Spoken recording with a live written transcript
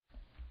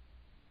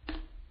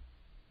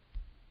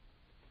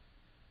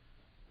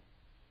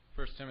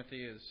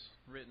Timothy is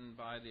written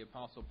by the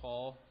Apostle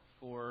Paul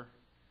for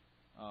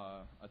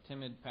a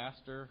timid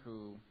pastor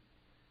who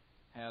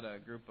had a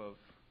group of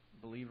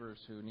believers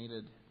who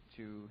needed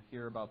to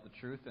hear about the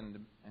truth and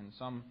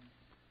some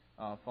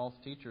false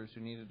teachers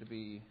who needed to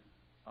be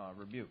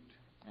rebuked.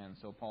 And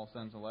so Paul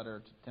sends a letter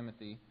to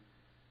Timothy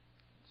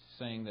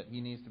saying that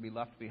he needs to be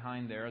left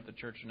behind there at the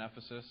church in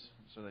Ephesus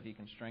so that he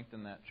can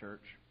strengthen that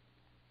church.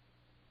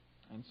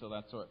 And so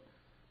that's what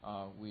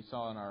we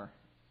saw in our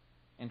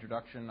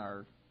introduction,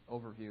 our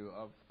overview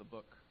of the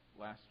book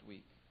last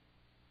week.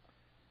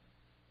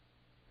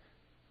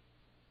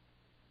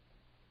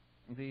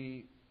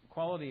 The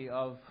quality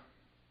of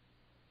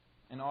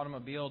an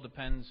automobile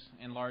depends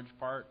in large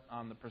part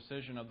on the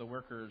precision of the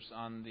workers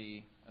on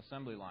the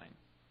assembly line.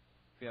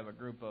 If you have a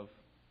group of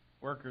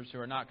workers who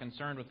are not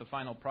concerned with the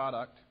final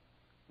product,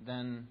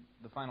 then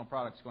the final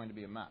product is going to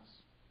be a mess.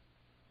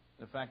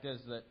 The fact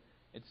is that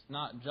it's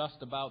not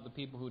just about the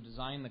people who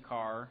design the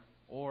car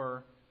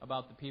or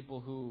about the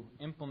people who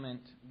implement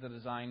the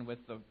design with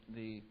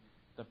the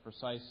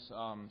precise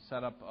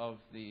setup of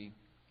the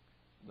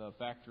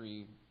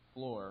factory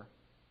floor,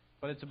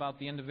 but it's about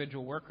the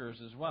individual workers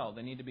as well.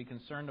 They need to be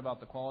concerned about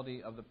the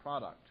quality of the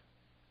product.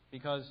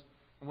 Because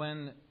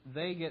when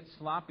they get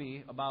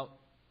sloppy about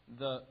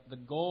the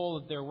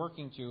goal that they're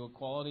working to, a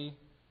quality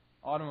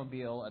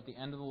automobile at the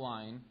end of the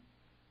line,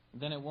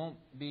 then it won't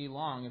be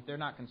long. If they're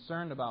not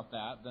concerned about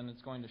that, then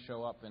it's going to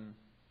show up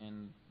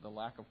in the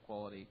lack of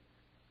quality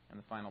in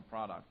the final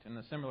product. In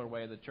a similar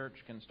way, the church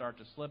can start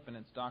to slip in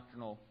its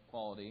doctrinal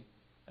quality,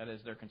 that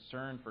is, their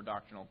concern for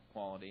doctrinal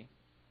quality,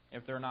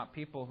 if they're not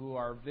people who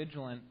are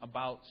vigilant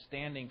about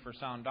standing for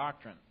sound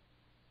doctrine.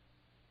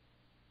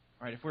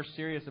 Right? If we're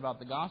serious about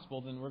the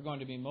gospel, then we're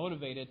going to be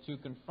motivated to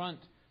confront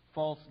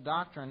false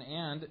doctrine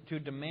and to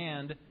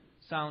demand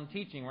sound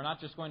teaching. We're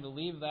not just going to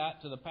leave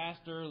that to the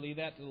pastor, leave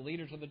that to the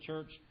leaders of the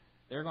church.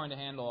 They're going to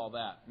handle all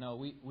that. No,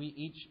 we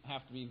each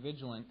have to be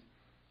vigilant,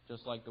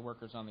 just like the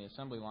workers on the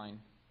assembly line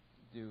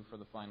do for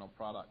the final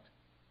product.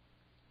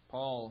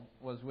 Paul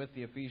was with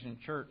the Ephesian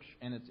church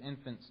in its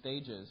infant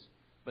stages,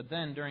 but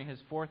then during his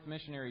fourth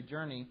missionary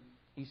journey,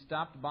 he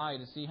stopped by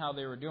to see how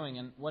they were doing,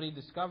 and what he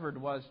discovered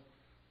was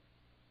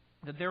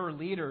that there were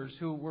leaders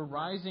who were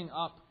rising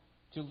up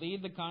to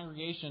lead the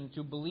congregation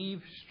to believe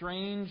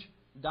strange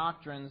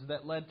doctrines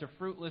that led to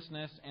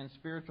fruitlessness and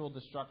spiritual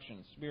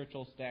destruction,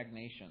 spiritual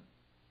stagnation.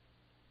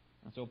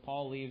 And so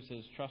Paul leaves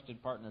his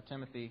trusted partner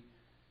Timothy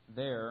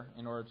there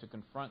in order to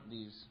confront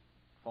these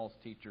false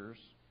teachers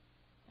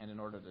and in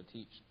order to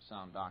teach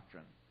sound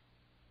doctrine.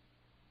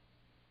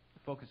 The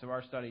focus of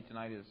our study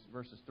tonight is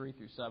verses 3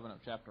 through 7 of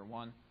chapter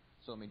 1.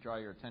 So let me draw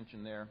your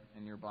attention there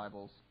in your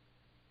Bibles.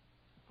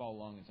 Follow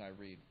along as I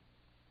read.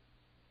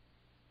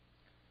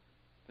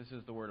 This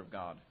is the Word of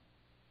God.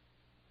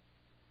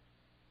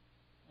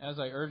 As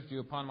I urged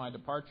you upon my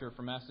departure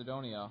from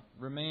Macedonia,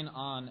 remain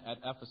on at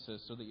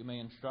Ephesus so that you may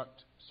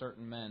instruct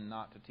certain men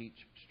not to teach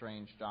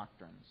strange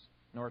doctrines,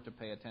 nor to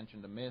pay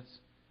attention to myths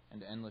and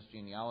to endless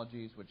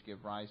genealogies which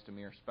give rise to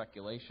mere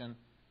speculation,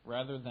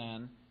 rather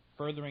than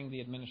furthering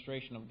the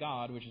administration of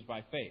God, which is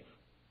by faith.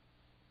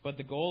 But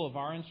the goal of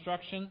our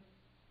instruction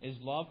is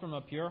love from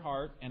a pure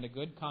heart and a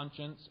good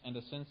conscience and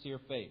a sincere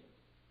faith.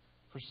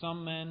 For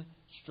some men,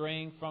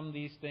 straying from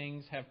these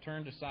things, have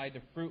turned aside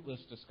to fruitless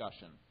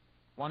discussion,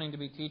 wanting to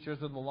be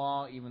teachers of the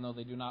law, even though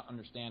they do not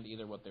understand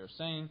either what they're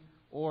saying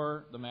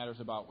or the matters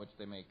about which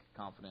they make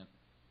confident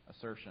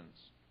assertions.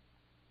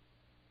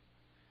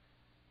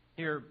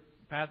 Here,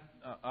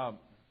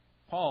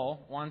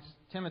 Paul wants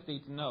Timothy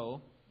to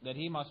know that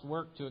he must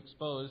work to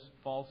expose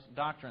false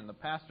doctrine. The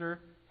pastor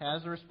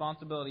has a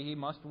responsibility. He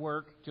must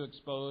work to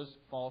expose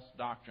false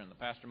doctrine. The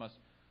pastor must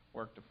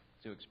work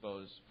to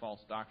expose false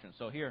doctrine.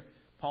 So here,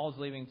 Paul's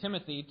leaving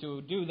Timothy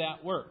to do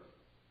that work.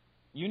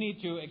 You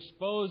need to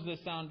expose this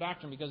sound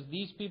doctrine because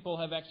these people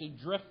have actually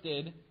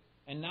drifted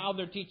and now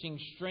they're teaching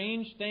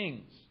strange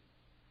things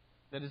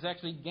that is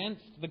actually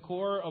against the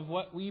core of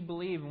what we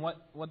believe and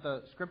what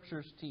the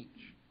Scriptures teach.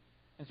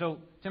 And so,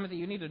 Timothy,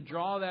 you need to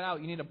draw that out.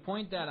 You need to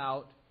point that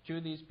out to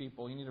these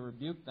people. You need to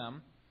rebuke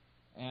them,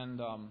 and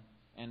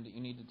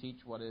you need to teach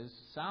what is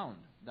sound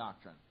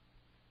doctrine.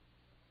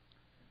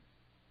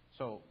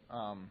 So,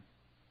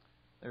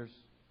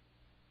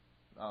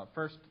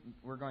 first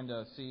we're going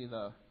to see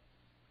the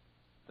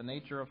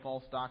nature of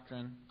false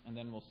doctrine, and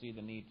then we'll see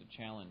the need to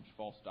challenge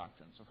false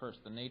doctrine. So first,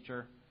 the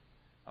nature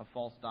of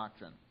false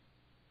doctrine.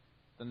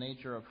 The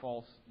nature of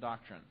false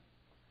doctrine.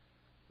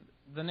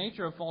 The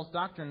nature of false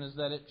doctrine is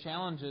that it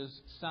challenges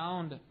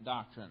sound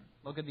doctrine.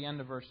 Look at the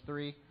end of verse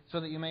 3. So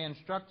that you may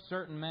instruct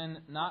certain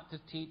men not to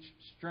teach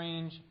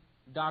strange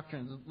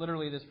doctrines.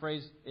 Literally, this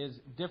phrase is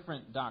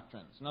different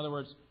doctrines. In other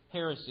words,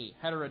 heresy,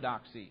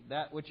 heterodoxy,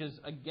 that which is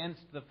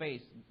against the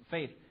faith,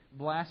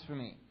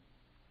 blasphemy.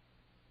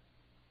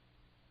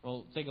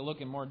 We'll take a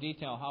look in more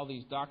detail how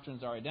these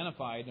doctrines are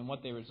identified and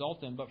what they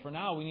result in. But for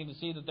now, we need to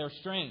see that they're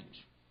strange.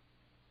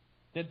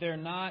 That they're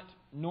not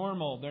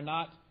normal. They're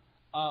not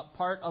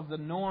part of the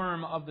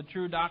norm of the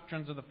true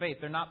doctrines of the faith.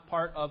 They're not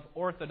part of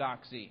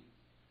orthodoxy.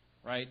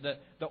 right?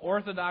 The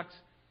orthodox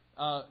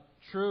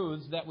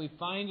truths that we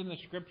find in the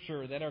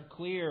Scripture that are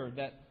clear,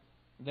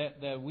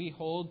 that we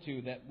hold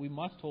to, that we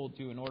must hold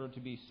to in order to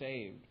be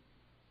saved.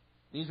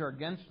 These are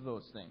against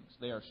those things.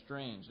 They are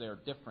strange. They are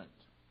different.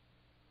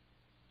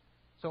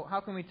 So how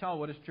can we tell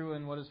what is true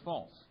and what is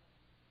false?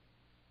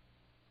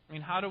 I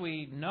mean, how do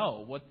we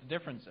know what the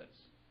difference is?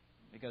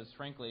 Because,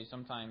 frankly,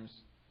 sometimes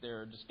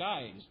they're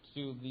disguised.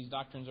 These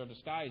doctrines are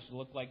disguised to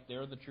look like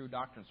they're the true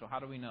doctrine. So how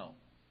do we know?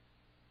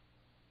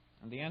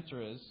 And the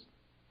answer is,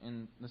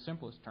 in the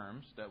simplest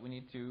terms, that we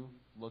need to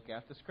look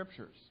at the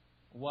Scriptures.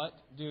 What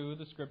do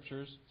the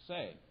Scriptures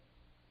say?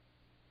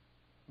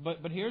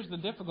 But here's the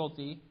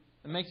difficulty.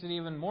 It makes it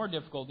even more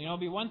difficult. You know,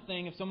 it'd be one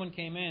thing if someone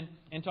came in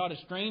and taught a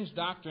strange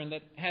doctrine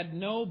that had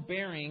no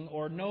bearing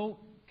or no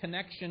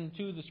connection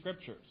to the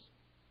Scriptures.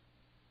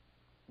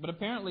 But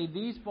apparently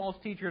these false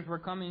teachers were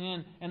coming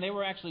in and they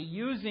were actually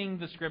using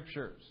the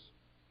Scriptures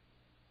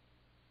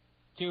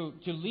to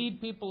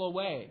lead people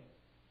away.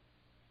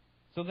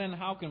 So then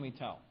how can we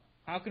tell?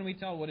 How can we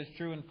tell what is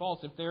true and false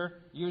if they're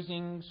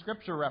using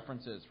Scripture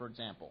references, for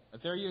example?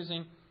 If they're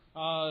using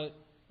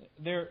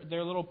their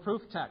little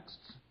proof texts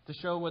to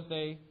show what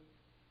they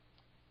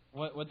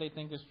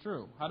think is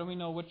true? How do we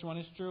know which one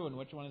is true and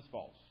which one is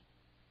false?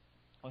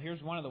 Well,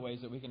 here's one of the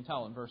ways that we can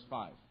tell in verse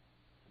 5.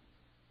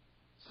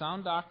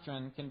 Sound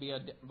doctrine can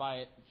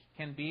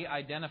be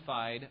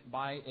identified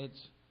by its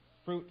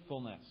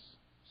fruitfulness.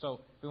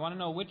 So if we want to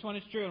know which one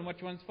is true and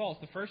which one is false,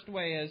 the first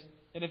way is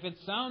that if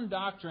it's sound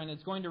doctrine,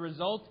 it's going to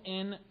result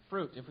in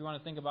fruit. If we want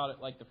to think about it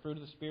like the fruit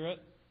of the Spirit,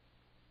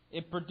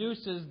 it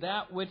produces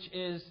that which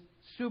is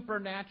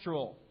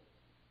supernatural.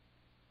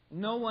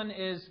 No one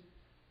is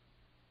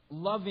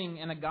loving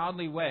in a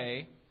godly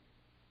way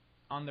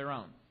on their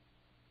own.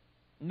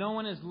 No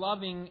one is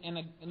loving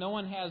no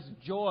one has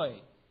joy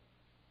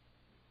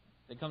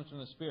that comes from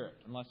the Spirit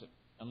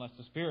unless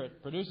the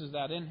Spirit produces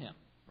that in him,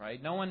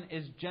 right? No one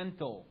is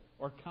gentle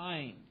or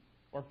kind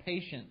or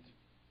patient,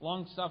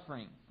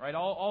 long-suffering, right?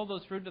 All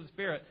those fruit of the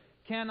Spirit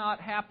cannot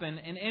happen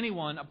in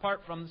anyone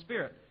apart from the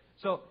Spirit.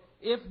 So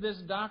if this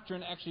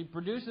doctrine actually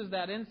produces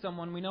that in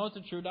someone, we know it's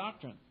a true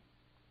doctrine.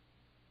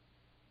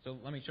 So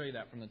let me show you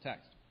that from the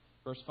text.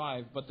 Verse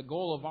 5, but the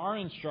goal of our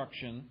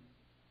instruction,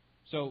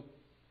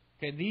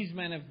 these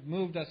men have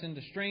moved us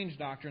into strange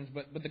doctrines,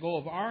 but the goal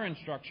of our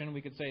instruction,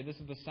 we could say this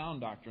is the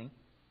sound doctrine,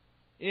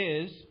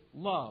 is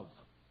love.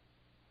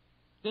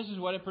 This is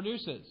what it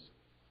produces.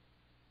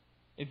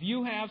 If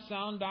you have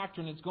sound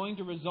doctrine, it's going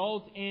to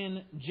result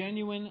in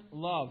genuine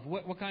love.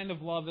 What kind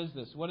of love is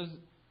this? What is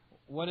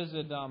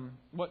it?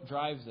 What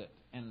drives it?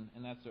 And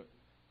that's what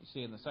you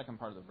see in the second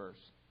part of the verse.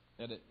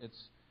 That it's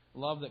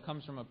love that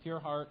comes from a pure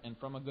heart and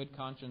from a good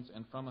conscience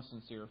and from a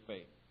sincere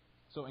faith.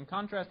 So in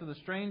contrast to the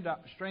strange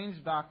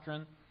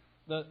doctrine,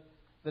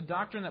 the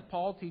doctrine that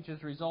Paul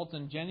teaches results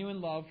in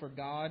genuine love for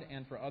God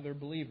and for other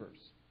believers.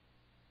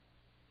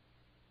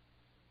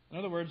 In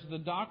other words, the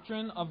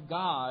doctrine of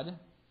God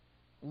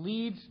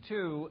leads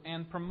to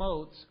and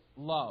promotes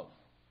love.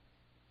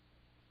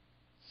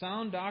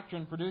 Sound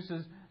doctrine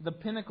produces the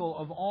pinnacle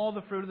of all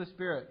the fruit of the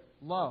Spirit,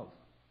 love.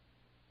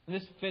 And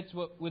this fits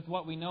with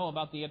what we know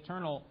about the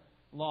eternal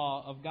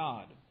law of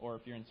God, or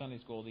if you're in Sunday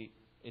school, the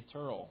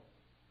eternal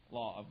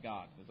law of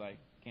God, because I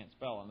can't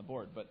spell on the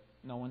board, but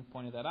no one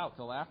pointed that out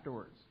till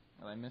afterwards,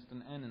 and I missed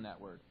an N in that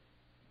word.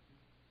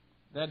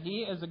 That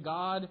He is a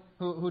God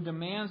who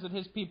demands that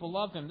His people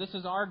love Him. This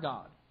is our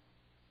God.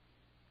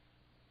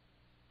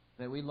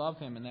 That we love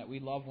Him and that we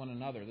love one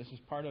another. This is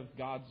part of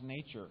God's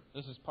nature.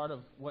 This is part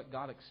of what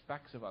God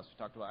expects of us. We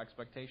talked about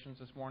expectations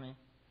this morning.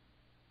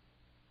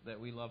 That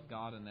we love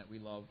God and that we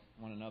love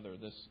one another.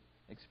 This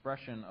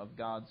expression of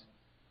God's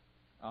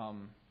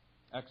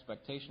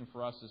expectation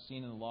for us is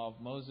seen in the law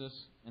of Moses,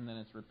 and then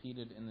it's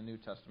repeated in the New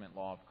Testament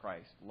law of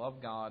Christ.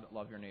 Love God,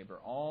 love your neighbor.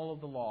 All of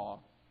the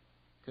law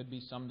could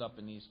be summed up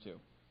in these two.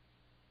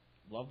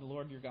 Love the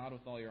Lord your God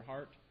with all your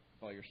heart,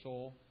 with all your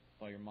soul,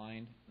 with all your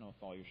mind, and with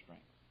all your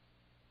strength.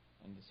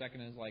 And the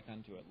second is like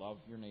unto it. Love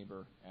your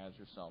neighbor as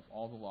yourself.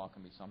 All the law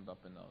can be summed up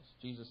in those.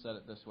 Jesus said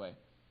it this way.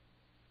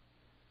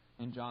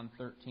 In John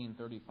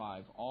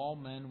 13:35, all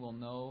men will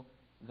know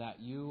that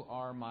you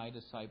are my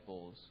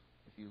disciples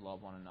if you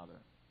love one another.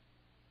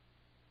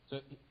 So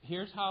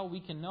here's how we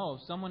can know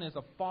if someone is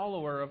a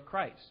follower of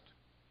Christ.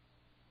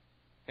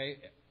 Okay,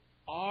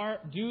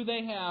 do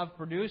they have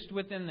produced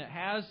within that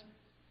has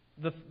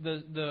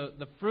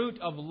the fruit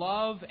of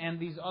love and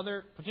these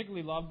other,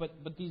 particularly love,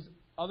 but these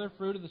other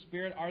fruit of the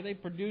Spirit, are they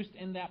produced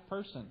in that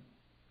person?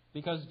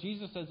 Because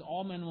Jesus says,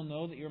 all men will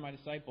know that you're my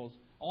disciples.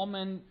 All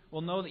men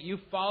will know that you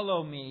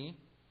follow me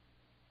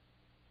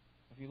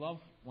if you love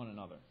one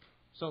another.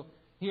 So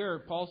here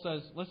Paul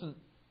says, listen,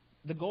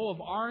 the goal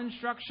of our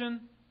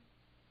instruction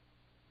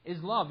is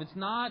love. It's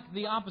not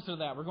the opposite of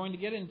that. We're going to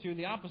get into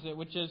the opposite,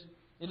 which is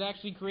it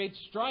actually creates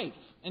strife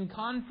and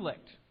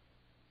conflict.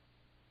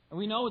 And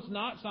we know it's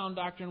not sound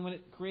doctrine when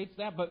it creates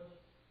that,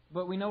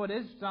 but we know it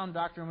is sound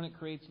doctrine when it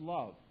creates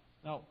love.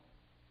 Now,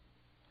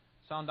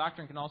 sound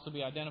doctrine can also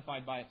be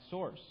identified by its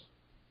source.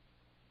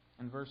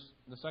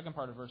 the second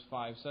part of verse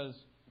 5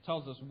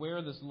 tells us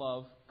where this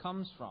love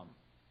comes from.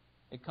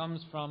 It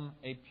comes from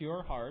a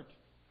pure heart,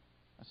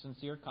 a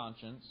sincere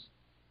conscience,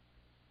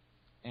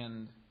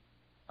 and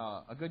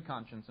a good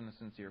conscience and a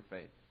sincere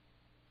faith.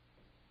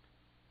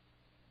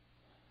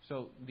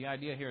 So the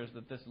idea here is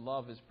that this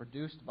love is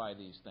produced by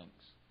these things.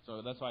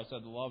 So that's why I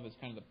said love is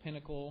kind of the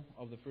pinnacle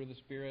of the fruit of the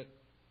Spirit.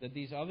 That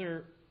these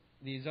other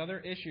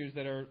issues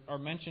that are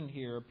mentioned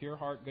here, pure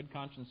heart, good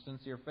conscience,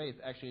 sincere faith,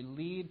 actually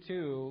lead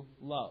to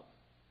love.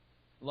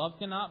 Love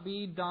cannot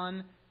be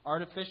done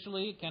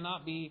artificially. It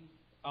cannot be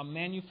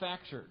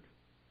manufactured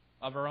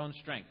of our own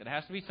strength. It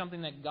has to be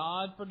something that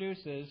God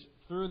produces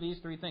through these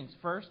three things.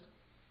 First,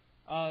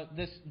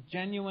 this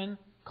genuine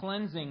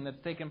cleansing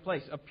that's taken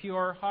place, a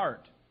pure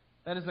heart.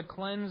 That is a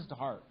cleansed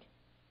heart.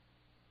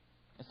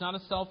 It's not a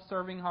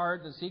self-serving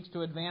heart that seeks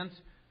to advance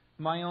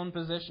my own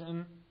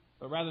position,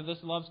 but rather this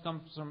love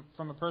comes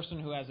from a person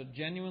who has a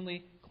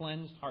genuinely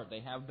cleansed heart.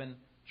 They have been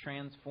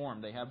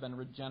transformed. They have been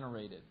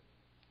regenerated.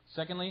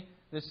 Secondly,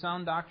 this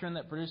sound doctrine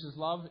that produces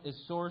love is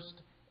sourced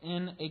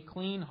in a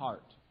clean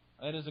heart.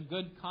 That is a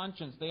good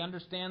conscience. They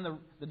understand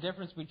the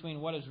difference between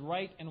what is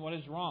right and what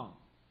is wrong.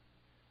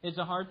 It's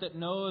a heart that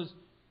knows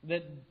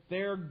that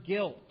their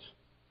guilt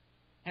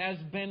has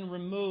been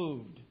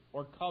removed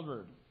or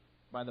covered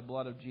by the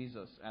blood of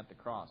Jesus at the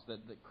cross, that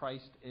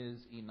Christ is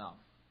enough.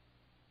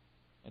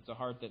 It's a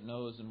heart that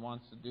knows and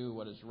wants to do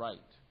what is right.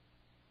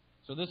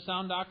 So this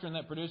sound doctrine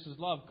that produces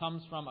love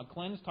comes from a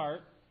cleansed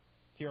heart,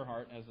 pure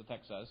heart, as the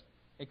text says.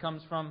 It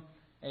comes from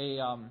a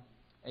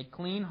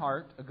clean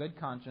heart, a good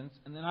conscience.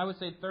 And then I would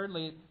say,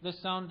 thirdly,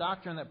 this sound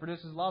doctrine that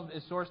produces love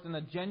is sourced in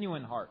a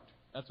genuine heart.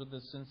 That's what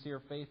this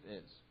sincere faith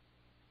is.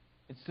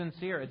 It's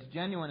sincere, it's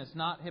genuine, it's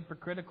not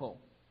hypocritical.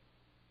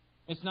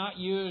 It's not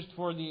used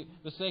for the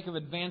sake of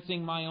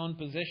advancing my own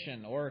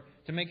position or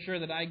to make sure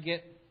that I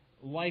get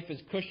life as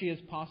cushy as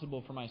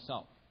possible for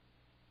myself.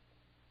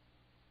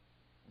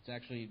 It's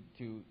actually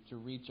to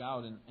reach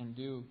out and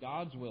do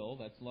God's will,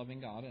 that's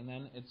loving God, and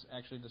then it's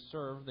actually to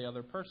serve the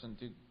other person,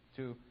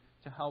 to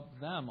help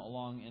them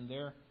along in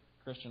their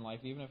Christian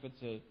life, even if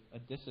it's a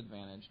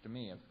disadvantage to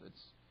me,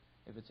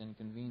 if it's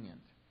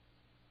inconvenient.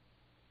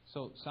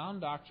 So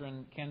sound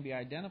doctrine can be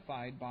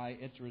identified by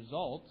its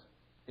result,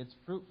 its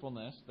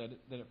fruitfulness, that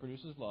it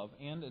produces love,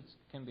 and it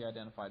can be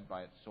identified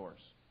by its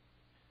source.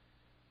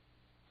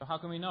 So how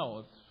can we know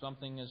if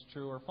something is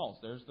true or false?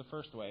 There's the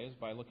first way, is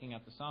by looking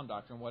at the sound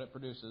doctrine, what it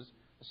produces.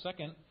 The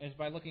second is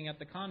by looking at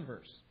the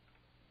converse.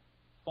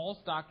 False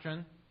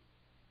doctrine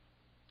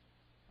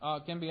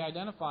can be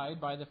identified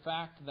by the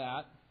fact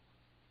that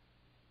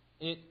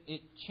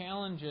it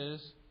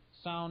challenges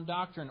sound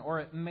doctrine, or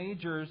it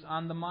majors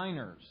on the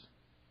minors.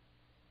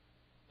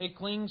 It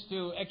clings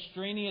to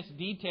extraneous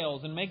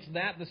details and makes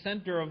that the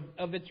center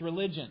of its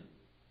religion.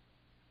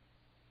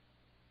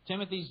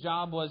 Timothy's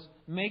job was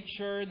make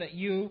sure that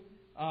you,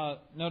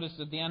 notice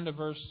at the end of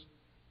verse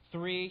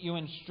 3, you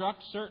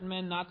instruct certain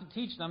men not to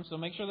teach them, so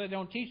make sure they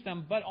don't teach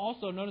them, but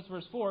also, notice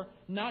verse 4,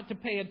 not to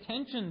pay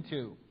attention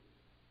to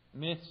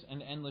myths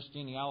and endless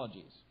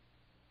genealogies.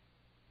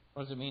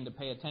 What does it mean to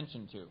pay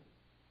attention to?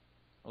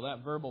 Well,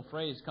 that verbal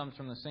phrase comes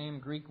from the same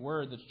Greek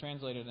word that's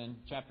translated in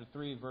chapter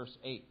 3, verse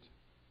 8.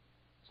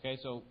 Okay,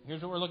 so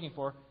here's what we're looking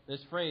for. This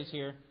phrase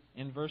here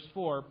in verse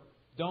 4,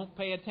 don't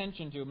pay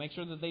attention to. Make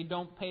sure that they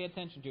don't pay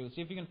attention to.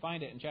 See if you can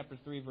find it in chapter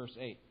 3, verse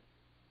 8.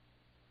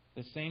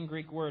 The same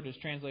Greek word is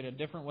translated a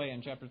different way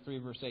in chapter 3,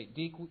 verse 8.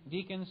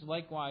 Deacons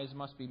likewise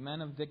must be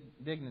men of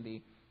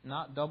dignity,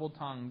 not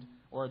double-tongued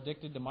or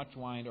addicted to much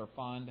wine or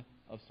fond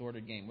of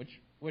sordid gain.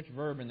 Which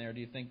verb in there do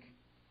you think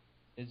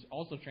is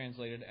also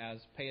translated as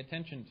pay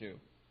attention to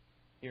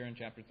here in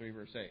chapter 3,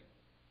 verse 8?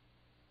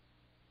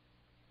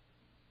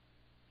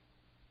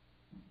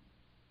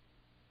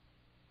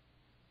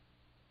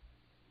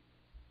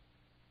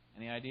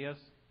 Any ideas?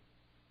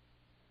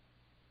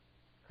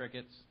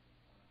 Crickets.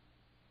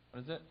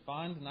 What is it?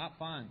 Fond, not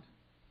fond.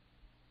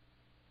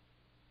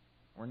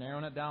 We're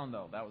narrowing it down,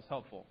 though. That was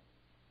helpful.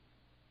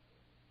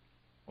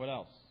 What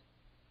else?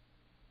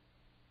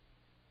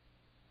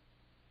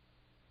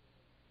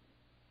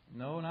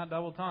 No, not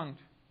double-tongued.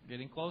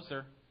 Getting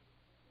closer.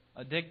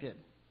 Addicted.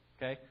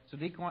 Okay? So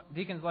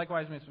deacons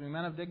likewise must be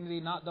men of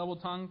dignity, not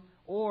double-tongued,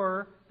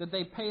 or that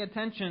they pay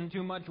attention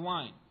to much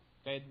wine.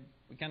 Okay?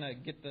 We kind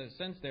of get the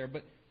sense there,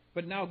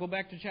 But now go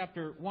back to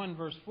chapter 1,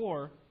 verse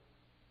 4.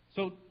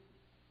 So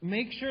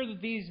make sure that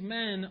these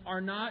men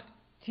are not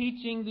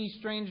teaching these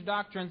strange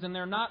doctrines and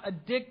they're not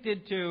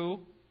addicted to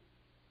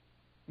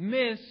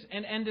myths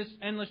and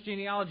endless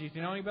genealogies. Do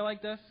you know anybody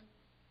like this?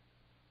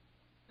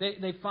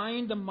 They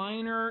find the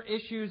minor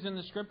issues in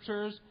the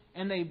Scriptures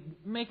and they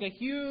make a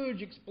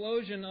huge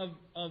explosion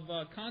of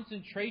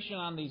concentration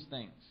on these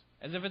things,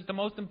 as if it's the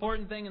most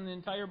important thing in the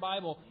entire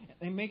Bible.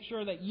 They make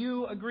sure that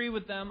you agree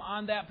with them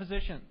on that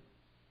position.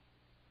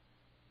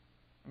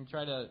 And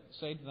try to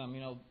say to them,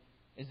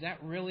 is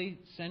that really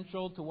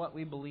central to what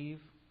we believe?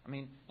 I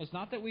mean, it's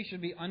not that we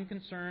should be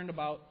unconcerned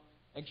about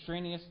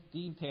extraneous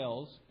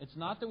details. It's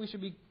not that we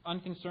should be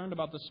unconcerned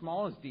about the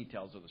smallest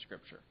details of the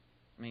Scripture.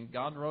 I mean,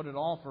 God wrote it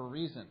all for a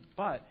reason.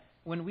 But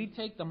when we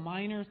take the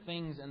minor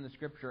things in the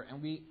Scripture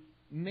and we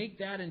make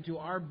that into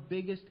our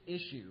biggest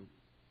issue,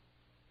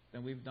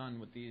 then we've done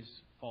what these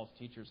false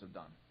teachers have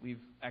done. We've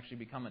actually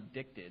become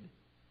addicted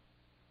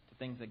to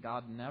things that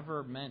God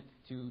never meant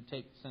to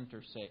take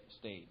center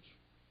stage.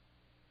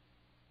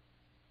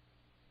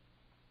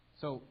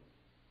 So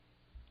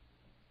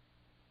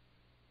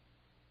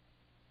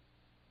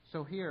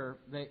here,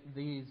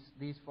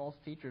 these false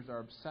teachers are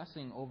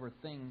obsessing over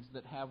things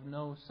that have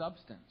no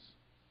substance.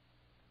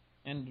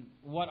 And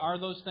what are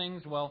those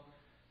things? Well,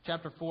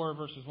 chapter 4,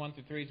 verses 1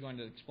 through 3 is going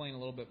to explain a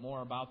little bit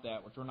more about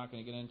that, which we're not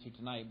going to get into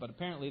tonight. But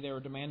apparently they were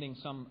demanding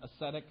some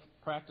ascetic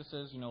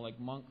practices, like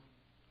monk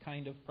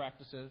kind of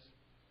practices.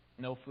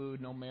 No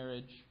food, no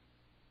marriage,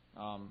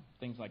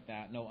 things like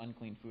that. No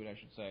unclean food, I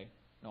should say.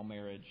 No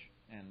marriage.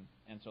 And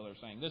so they're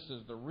saying, this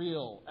is the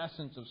real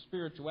essence of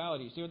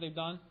spirituality. See what they've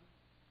done?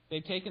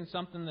 They've taken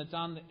something that's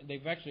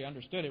they've actually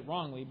understood it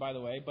wrongly, by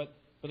the way, but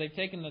they've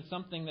taken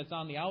something that's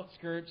on the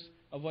outskirts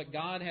of what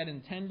God had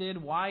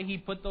intended, why He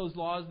put those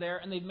laws there,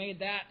 and they've made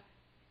that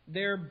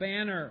their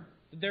banner.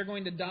 They're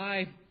going to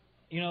die.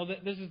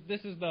 This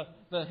is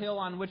the hill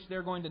on which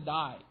they're going to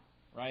die,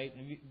 right?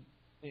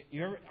 Have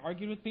you ever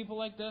argued with people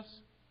like this?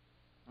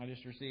 I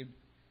just received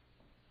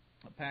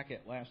a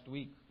packet last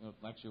week.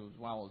 Actually, it was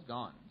while I was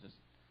gone. Just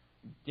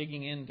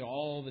digging into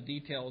all the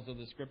details of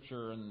the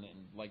Scripture and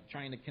like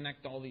trying to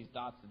connect all these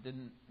dots that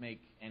didn't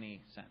make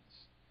any sense.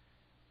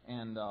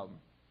 And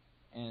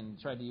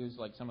tried to use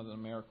like some of the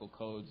numerical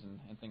codes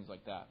and things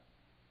like that.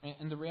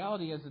 And the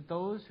reality is that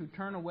those who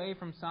turn away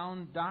from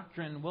sound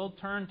doctrine will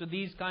turn to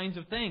these kinds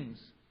of things.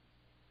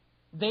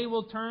 They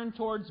will turn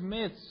towards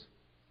myths.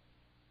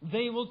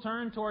 They will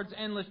turn towards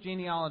endless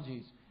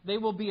genealogies. They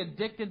will be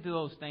addicted to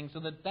those things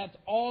so that that's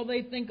all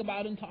they think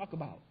about and talk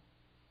about.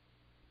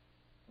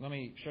 Let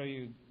me show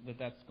you that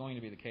that's going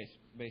to be the case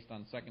based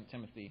on 2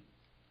 Timothy.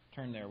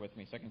 Turn there with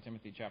me, 2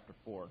 Timothy chapter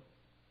 4.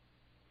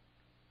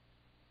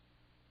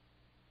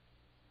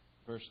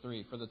 Verse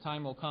 3, for the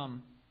time will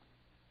come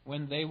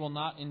when they will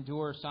not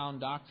endure sound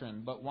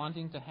doctrine, but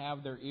wanting to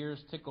have their ears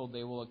tickled,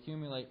 they will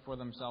accumulate for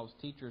themselves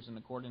teachers in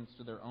accordance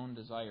to their own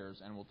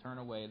desires, and will turn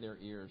away their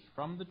ears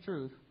from the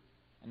truth,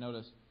 and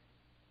notice,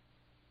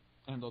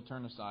 and they'll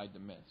turn aside to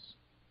myths.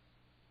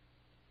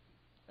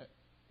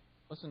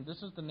 Listen,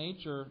 this is the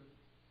nature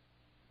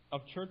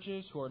of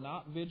churches who are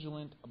not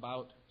vigilant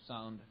about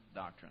sound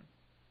doctrine.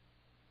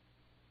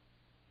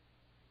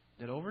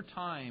 That over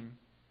time,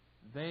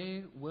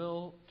 they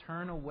will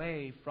turn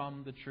away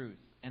from the truth.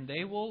 And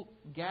they will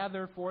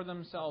gather for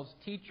themselves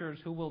teachers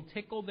who will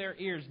tickle their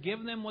ears,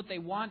 give them what they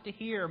want to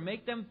hear,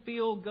 make them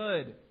feel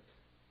good.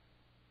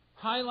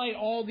 Highlight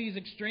all these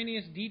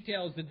extraneous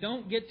details that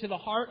don't get to the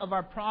heart of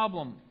our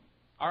problem,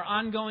 our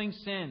ongoing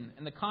sin,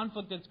 and the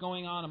conflict that's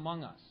going on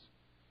among us.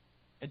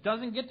 It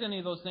doesn't get to any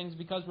of those things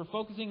because we're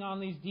focusing on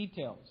these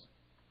details.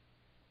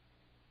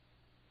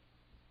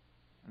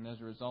 And as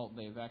a result,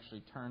 they've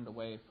actually turned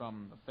away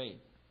from the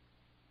faith.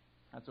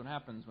 That's what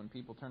happens when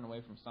people turn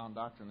away from sound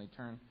doctrine. They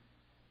turn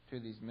to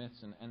these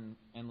myths and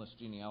endless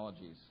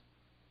genealogies.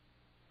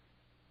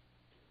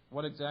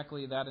 What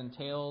exactly that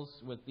entails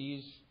with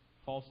these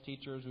false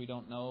teachers, we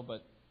don't know,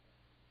 but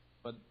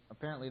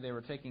apparently they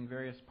were taking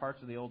various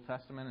parts of the Old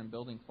Testament and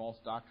building false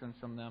doctrines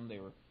from them. They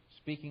were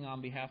speaking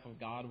on behalf of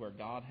God where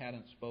God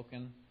hadn't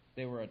spoken.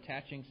 They were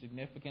attaching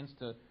significance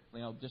to,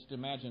 just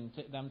imagine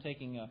them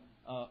taking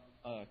a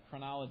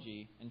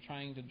chronology and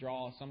trying to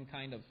draw some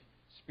kind of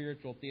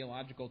spiritual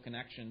theological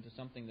connection to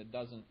something that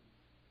doesn't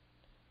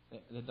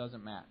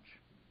match.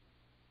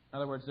 In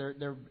other words,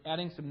 they're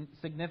adding some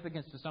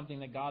significance to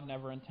something that God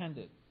never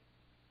intended.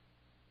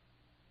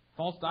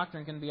 False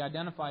doctrine can be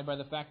identified by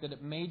the fact that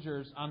it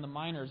majors on the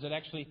minors. It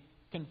actually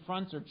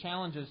confronts or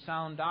challenges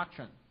sound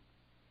doctrine.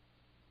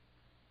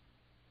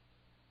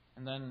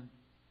 And then,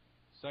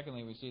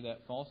 secondly, we see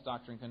that false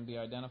doctrine can be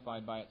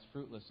identified by its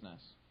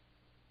fruitlessness.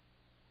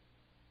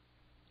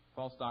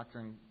 False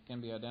doctrine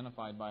can be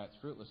identified by its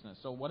fruitlessness.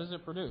 So what does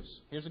it produce?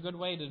 Here's a good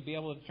way to be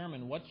able to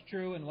determine what's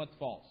true and what's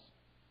false.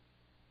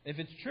 If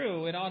it's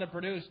true, it ought to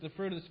produce the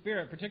fruit of the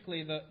Spirit,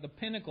 particularly the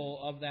pinnacle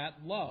of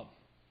that love,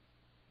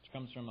 which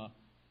comes from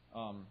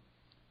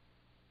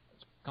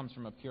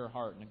a pure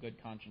heart and a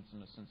good conscience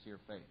and a sincere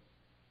faith.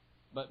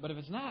 But if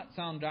it's not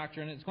sound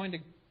doctrine, it's going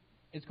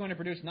to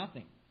produce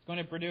nothing. It's going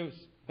to produce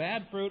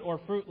bad fruit or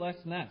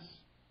fruitlessness.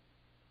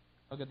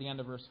 Look at the end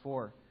of verse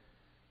 4.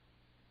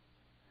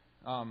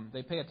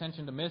 They pay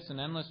attention to myths and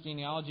endless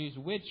genealogies,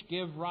 which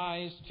give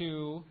rise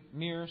to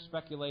mere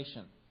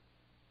speculation.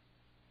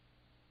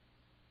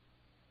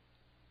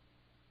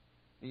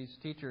 These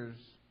teachers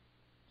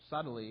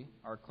subtly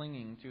are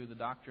clinging to the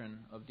doctrine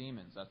of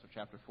demons. That's what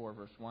chapter 4,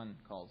 verse 1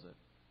 calls it.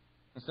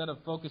 Instead of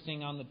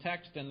focusing on the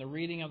text and the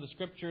reading of the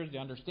Scriptures, the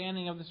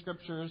understanding of the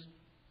Scriptures,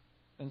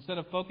 instead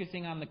of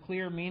focusing on the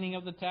clear meaning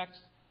of the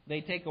text,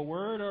 they take a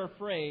word or a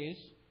phrase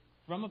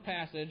from a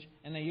passage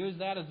and they use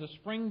that as a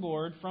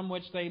springboard from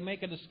which they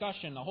make a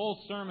discussion, a whole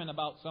sermon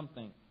about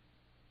something,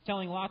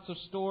 telling lots of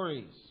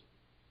stories.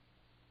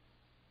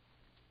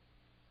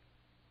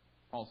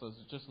 Paul says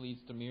it just leads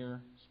to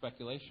mere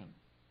speculation.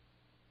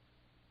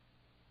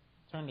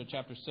 Turn to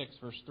chapter 6,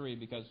 verse 3,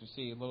 because we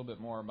see a little bit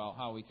more about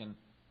how we can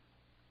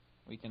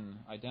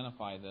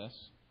identify this.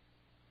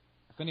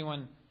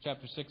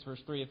 Chapter 6, verse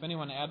 3, if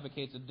anyone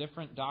advocates a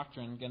different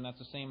doctrine, again, that's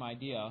the same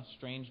idea,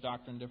 strange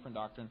doctrine, different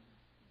doctrine,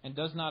 and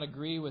does not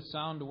agree with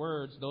sound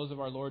words, those of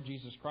our Lord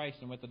Jesus Christ,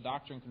 and with the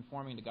doctrine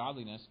conforming to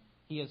godliness,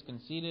 he is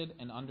conceited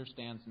and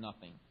understands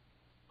nothing.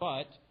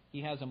 But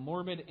he has a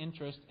morbid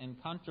interest in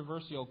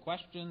controversial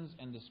questions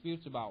and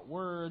disputes about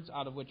words,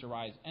 out of which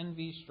arise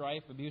envy,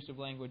 strife, abusive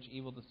language,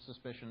 evil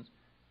suspicions.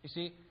 You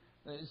see,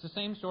 it's the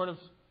same sort of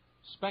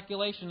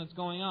speculation that's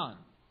going on.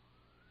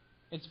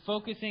 It's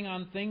focusing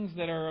on things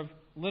that are of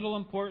little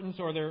importance,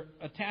 or they're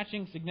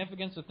attaching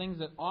significance to things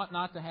that ought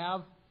not to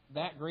have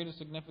that great a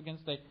significance.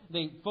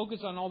 They focus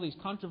on all these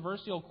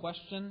controversial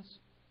questions.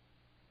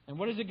 And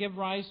what does it give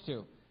rise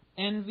to?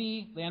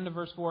 Envy, the end of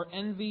verse 4,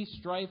 envy,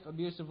 strife,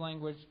 abusive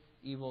language,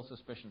 evil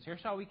suspicions.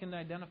 Here's how we can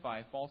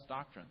identify false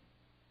doctrine.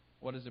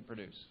 What does it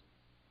produce?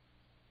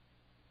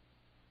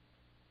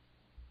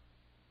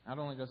 Not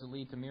only does it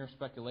lead to mere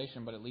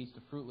speculation, but it leads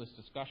to fruitless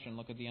discussion.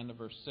 Look at the end of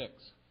verse 6.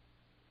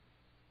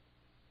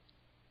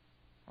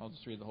 I'll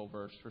just read the whole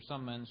verse. For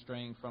some men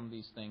straying from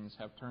these things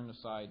have turned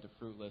aside to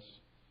fruitless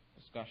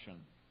discussion.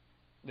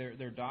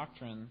 Their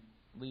doctrine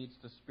leads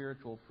to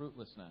spiritual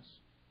fruitlessness.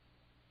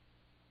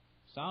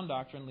 Sound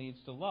doctrine leads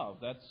to love.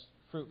 That's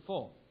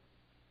fruitful.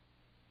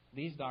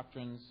 These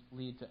doctrines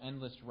lead to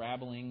endless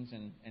rabblings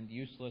and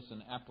useless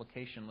and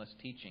applicationless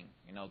teaching.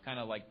 Kind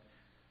of like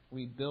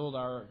we build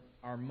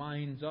our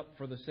minds up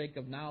for the sake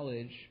of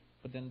knowledge,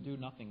 but then do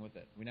nothing with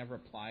it. We never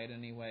apply it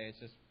anyway. It's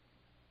just,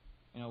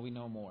 we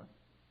know more.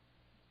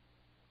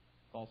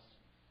 False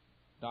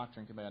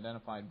doctrine can be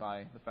identified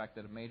by the fact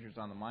that it majors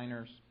on the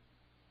minors,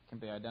 can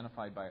be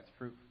identified by its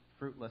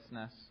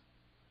fruitlessness,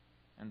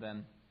 and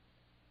then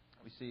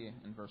we see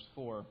in verse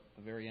 4,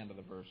 the very end of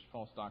the verse,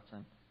 false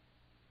doctrine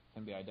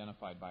can be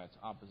identified by its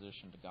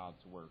opposition to God's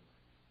work.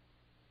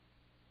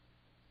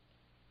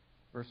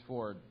 Verse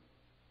 4,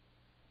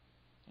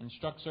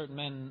 instruct certain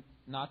men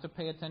not to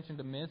pay attention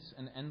to myths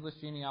and endless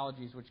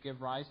genealogies which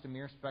give rise to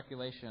mere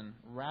speculation,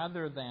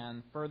 rather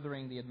than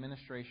furthering the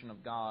administration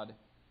of God,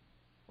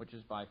 which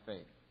is by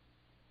faith.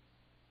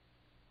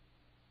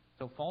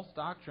 So false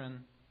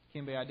doctrine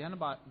can be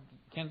identified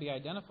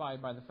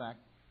by the fact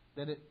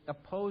that it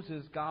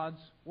opposes God's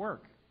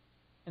work.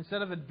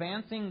 Instead of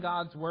advancing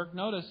God's work,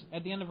 notice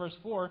at the end of verse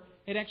 4,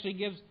 it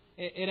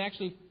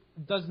actually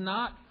does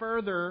not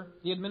further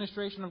the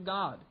administration of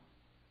God.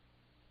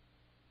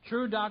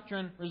 True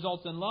doctrine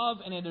results in love,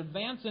 and it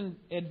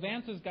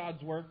advances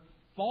God's work.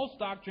 False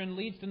doctrine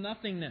leads to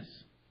nothingness,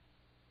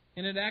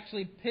 and it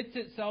actually pits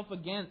itself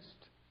against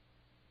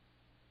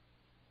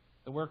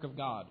the work of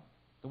God.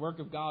 The work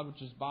of God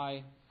which is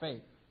by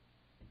faith.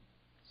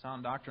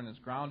 Sound doctrine is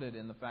grounded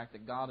in the fact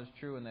that God is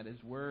true and that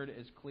His Word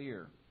is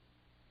clear.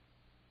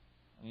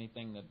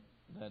 Anything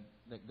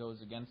that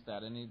goes against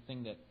that,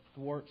 anything that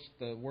thwarts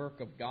the work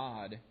of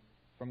God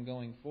from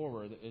going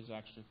forward, is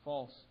actually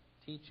false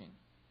teaching.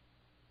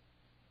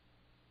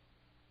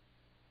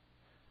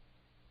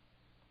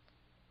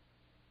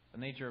 The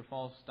nature of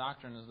false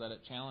doctrine is that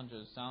it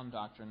challenges sound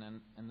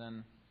doctrine, and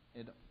then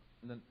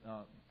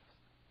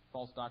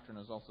false doctrine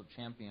is also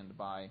championed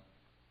by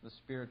the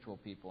spiritual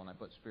people, and I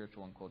put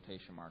spiritual in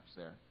quotation marks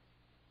there.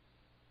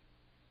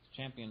 It's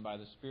championed by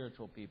the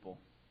spiritual people.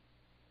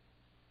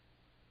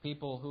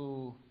 People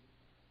who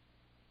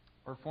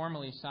were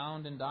formerly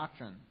sound in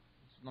doctrine.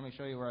 Let me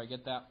show you where I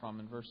get that from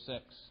in verse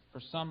 6.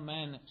 For some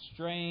men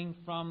straying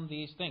from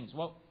these things.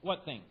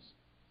 What things?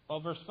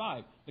 Well, verse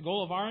 5. The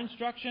goal of our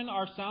instruction,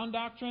 our sound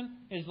doctrine,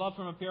 is love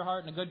from a pure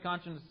heart and a good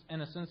conscience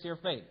and a sincere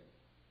faith.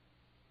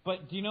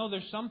 But do you know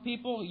there's some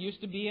people who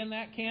used to be in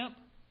that camp?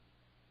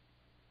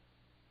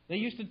 They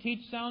used to teach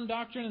sound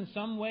doctrine in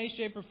some way,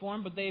 shape, or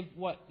form, but they've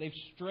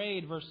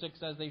strayed, verse 6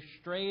 says, they've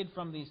strayed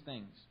from these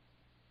things.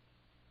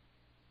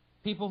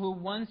 People who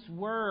once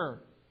were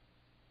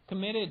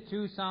committed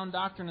to sound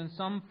doctrine in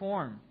some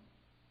form.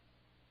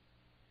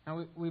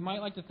 Now, we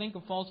might like to think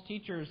of false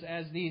teachers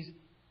as these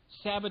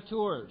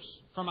saboteurs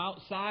from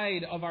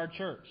outside of our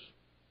church.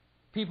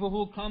 People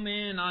who come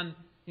in on,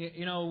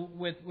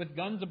 with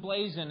guns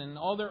ablazing and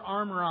all their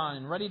armor on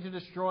and ready to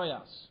destroy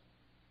us.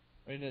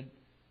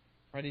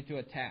 Ready to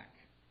attack.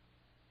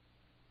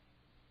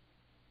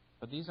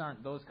 But these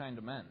aren't those kind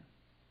of men.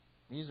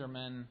 These are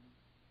men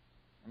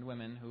and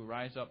women who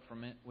rise up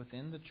from it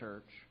within the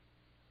church,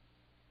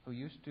 who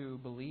used to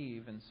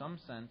believe in some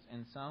sense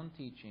in sound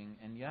teaching,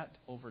 and yet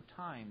over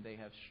time they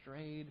have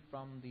strayed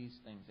from these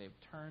things. They've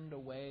turned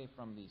away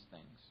from these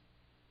things.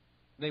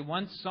 They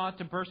once sought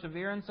to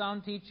persevere in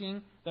sound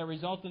teaching that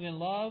resulted in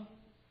love,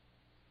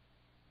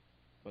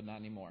 but not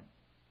anymore.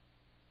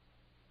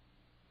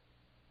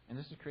 And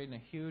this is creating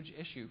a huge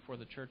issue for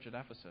the church at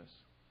Ephesus.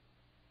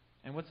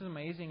 And what's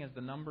amazing is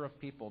the number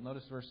of people.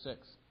 Notice verse 6.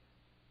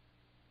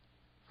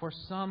 For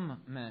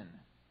some men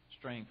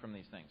straying from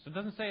these things. So it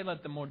doesn't say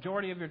that the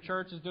majority of your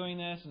church is doing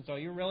this, and so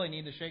you really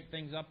need to shake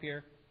things up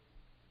here.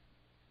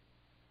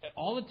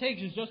 All it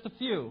takes is just a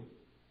few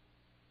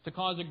to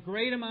cause a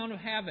great amount of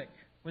havoc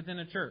within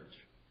a church.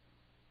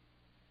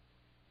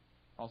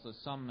 Also,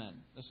 some men.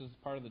 This is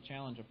part of the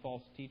challenge of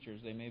false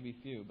teachers. They may be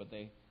few, but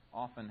they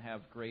often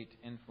have great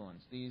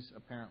influence. These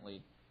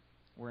apparently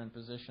were in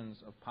positions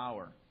of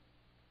power.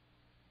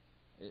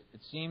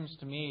 It seems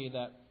to me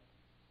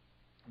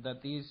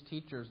that these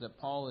teachers that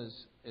Paul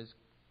is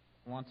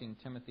wanting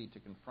Timothy to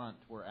confront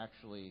were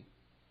actually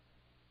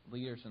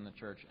leaders in the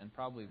church, and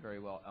probably very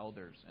well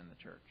elders in the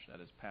church,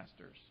 that is,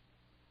 pastors.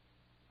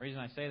 The reason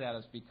I say that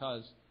is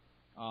because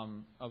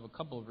of a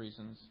couple of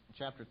reasons. In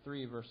chapter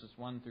 3, verses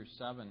 1 through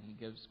 7, he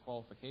gives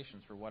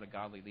qualifications for what a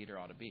godly leader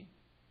ought to be.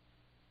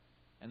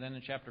 And then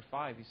in chapter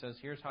 5, he says,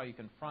 here's how you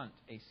confront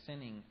a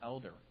sinning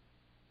elder.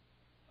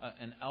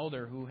 An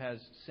elder who has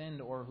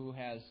sinned or who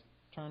has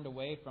turned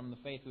away from the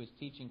faith, who is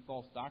teaching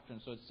false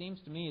doctrine. So it seems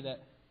to me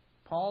that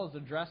Paul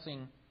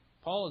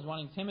is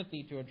wanting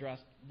Timothy to address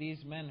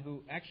these men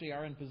who actually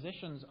are in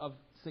positions of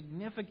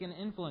significant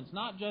influence.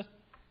 Not just,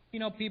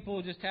 people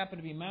who just happen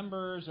to be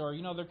members, or,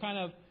 they're kind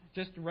of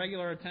just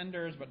regular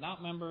attenders but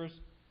not members.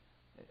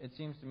 It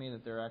seems to me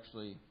that they're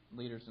actually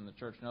leaders in the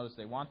church. Notice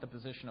they want the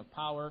position of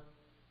power.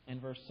 In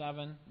verse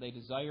 7, they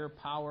desire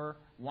power,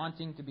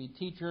 wanting to be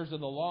teachers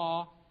of the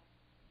law.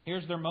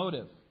 Here's their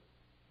motive.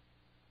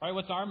 Right?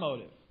 What's our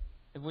motive?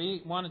 If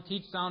we want to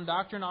teach sound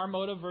doctrine, our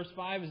motive, verse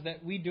 5, is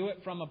that we do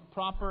it from a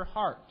proper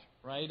heart,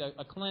 right?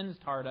 A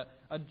cleansed heart,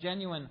 a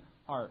genuine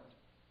heart.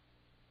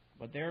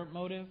 But their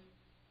motive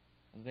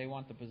is they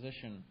want the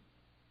position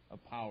of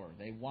power.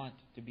 They want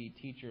to be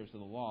teachers of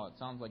the law. It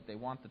sounds like they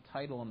want the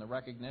title and the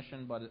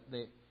recognition, but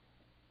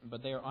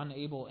they are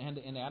unable and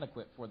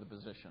inadequate for the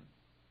position.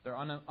 They're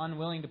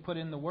unwilling to put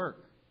in the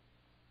work.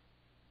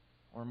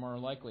 Or more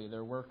likely,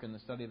 their work in the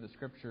study of the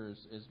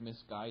Scriptures is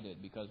misguided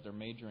because they're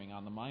majoring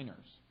on the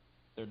minors.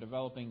 They're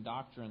developing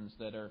doctrines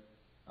that are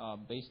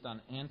based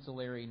on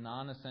ancillary,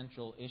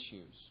 non-essential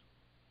issues.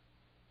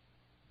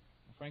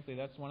 Frankly,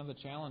 that's one of the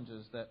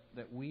challenges that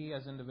we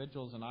as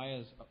individuals and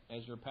I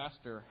as your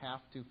pastor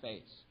have to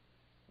face.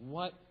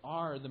 What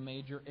are the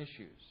major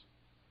issues?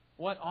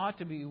 What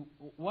ought we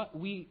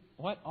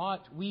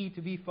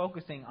to be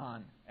focusing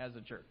on as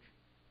a church?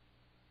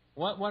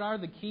 What are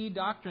the key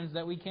doctrines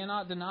that we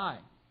cannot deny?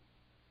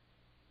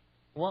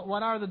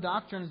 What are the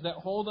doctrines that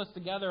hold us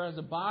together as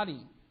a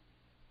body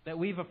that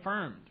we've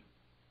affirmed?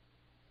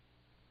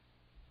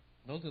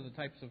 Those are the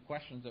types of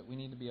questions that we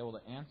need to be able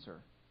to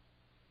answer.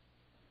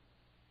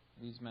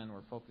 These men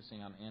were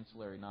focusing on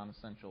ancillary,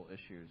 non-essential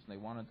issues. They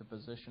wanted the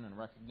position and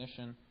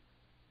recognition,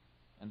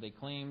 and they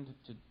claimed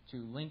to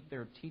link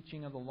their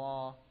teaching of the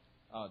law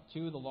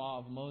to the law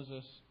of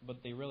Moses,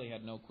 but they really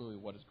had no clue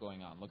what is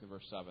going on. Look at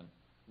verse 7.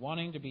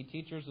 Wanting to be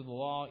teachers of the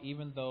law,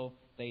 even though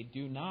they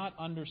do not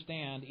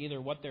understand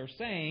either what they're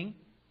saying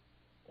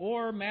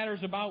or matters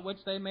about which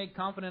they make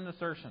confident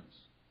assertions.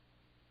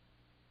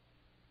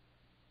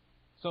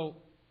 So,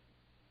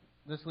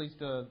 this leads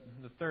to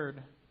the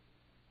third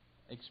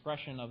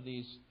expression of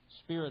these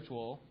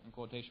spiritual, in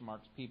quotation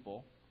marks,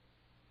 people.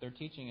 Their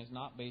teaching is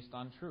not based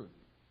on truth.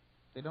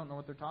 They don't know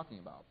what they're talking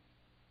about.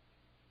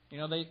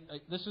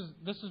 This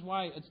is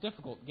why it's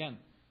difficult, again,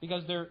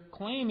 because they're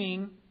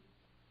claiming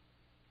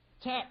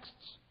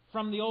texts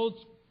from the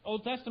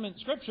Old Testament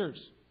Scriptures.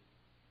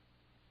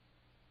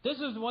 This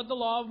is what the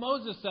law of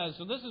Moses says,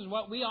 so this is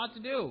what we ought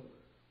to do.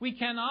 We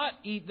cannot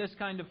eat this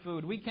kind of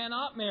food. We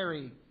cannot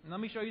marry. And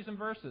let me show you some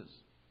verses.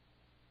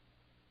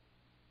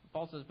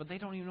 Paul says, but they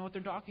don't even know what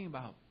they're talking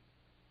about.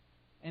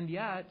 And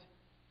yet,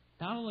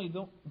 not only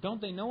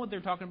don't they know what they're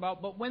talking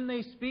about, but when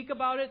they speak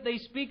about it, they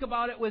speak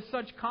about it with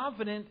such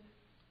confident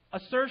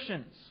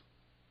assertions.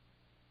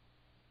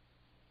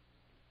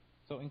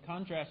 So in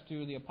contrast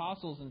to the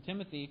apostles and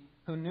Timothy,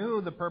 who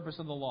knew the purpose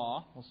of the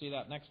law, we'll see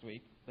that next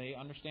week, they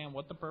understand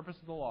what the purpose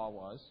of the law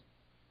was.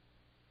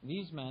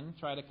 These men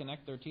try to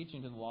connect their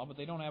teaching to the law, but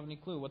they don't have any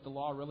clue what the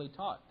law really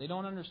taught. They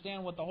don't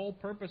understand what the whole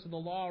purpose of the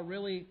law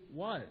really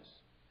was.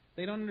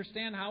 They don't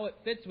understand how it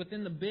fits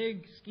within the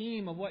big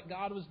scheme of what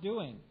God was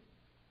doing.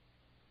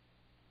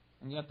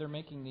 And yet they're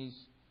making these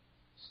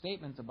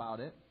statements about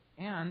it.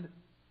 And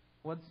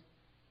what's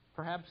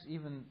perhaps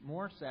even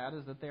more sad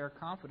is that they are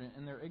confident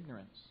in their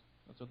ignorance.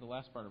 That's what the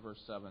last part of verse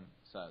 7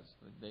 says.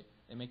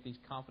 They make these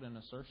confident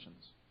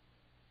assertions.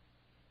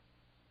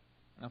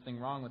 Nothing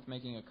wrong with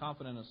making a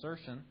confident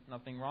assertion.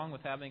 Nothing wrong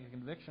with having a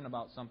conviction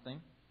about something.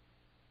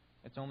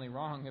 It's only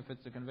wrong if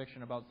it's a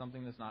conviction about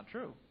something that's not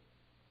true.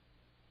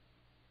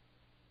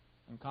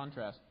 In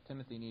contrast,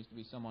 Timothy needs to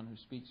be someone who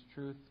speaks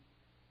truth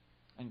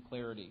and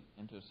clarity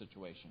into a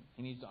situation.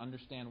 He needs to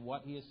understand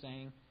what he is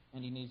saying,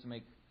 and he needs to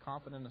make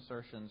confident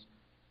assertions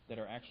that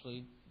are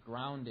actually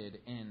grounded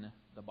in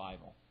the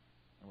Bible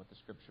and what the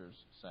Scriptures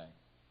say.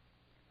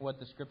 What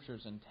the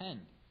Scriptures intend.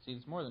 See,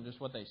 it's more than just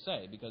what they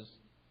say, because,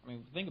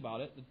 think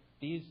about it.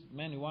 These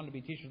men who wanted to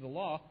be teachers of the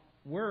law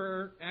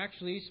were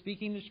actually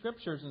speaking the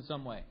Scriptures in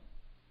some way.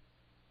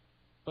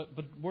 But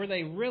were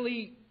they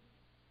really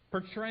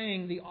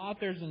portraying the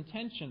author's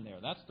intention there?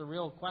 That's the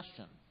real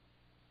question.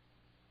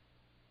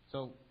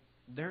 So,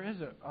 there is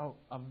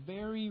a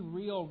very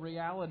real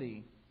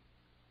reality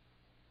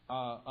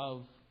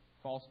of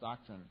false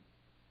doctrine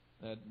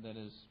that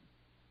is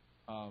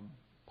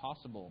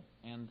possible,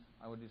 and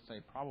I would say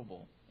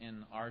probable,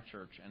 in our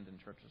church and in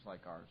churches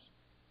like ours.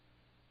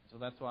 So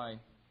that's why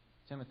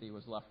Timothy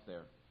was left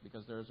there,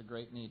 because there is a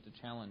great need to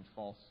challenge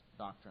false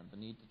doctrine, the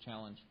need to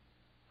challenge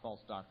false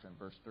doctrine.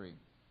 Verse 3.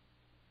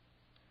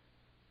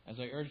 As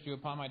I urged you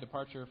upon my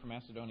departure from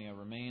Macedonia,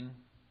 remain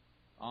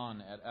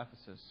on at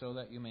Ephesus, so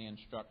that you may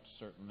instruct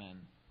certain men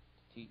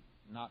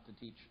not to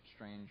teach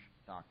strange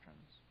doctrines.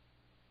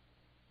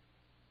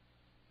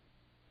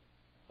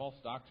 False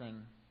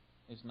doctrine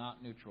is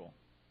not neutral.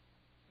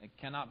 It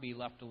cannot be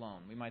left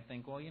alone. We might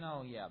think, well,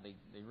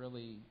 they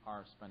really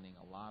are spending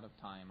a lot of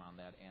time on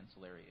that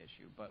ancillary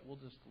issue, but we'll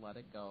just let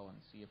it go and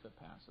see if it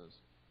passes.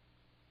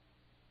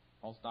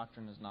 False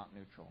doctrine is not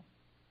neutral.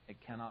 It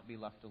cannot be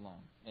left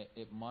alone.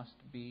 It must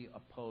be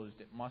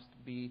opposed. It must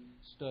be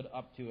stood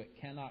up to. It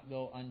cannot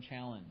go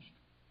unchallenged.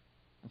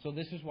 And so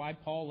this is why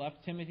Paul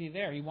left Timothy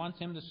there. He wants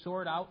him to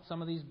sort out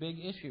some of these big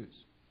issues.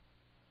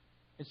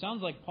 It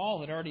sounds like Paul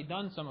had already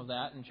done some of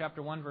that. In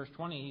chapter 1, verse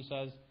 20, he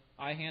says,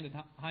 I handed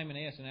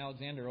Hymenaeus and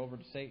Alexander over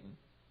to Satan.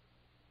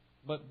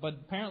 But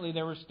apparently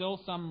there were still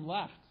some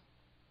left.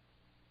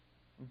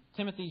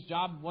 Timothy's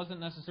job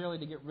wasn't necessarily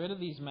to get rid of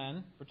these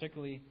men,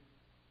 particularly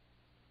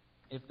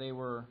if they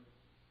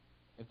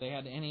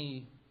had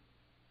any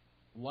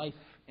life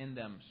in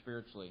them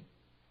spiritually.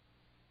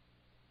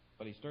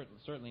 But he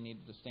certainly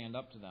needed to stand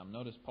up to them.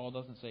 Notice Paul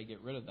doesn't say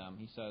get rid of them.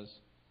 He says,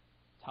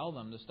 tell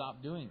them to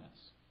stop doing this.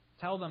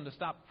 Tell them to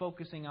stop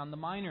focusing on the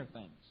minor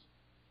things.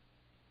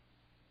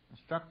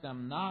 Instruct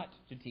them not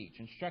to teach.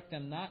 Instruct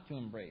them not to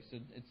embrace.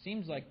 It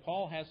seems like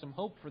Paul has some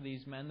hope for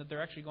these men that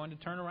they're actually going to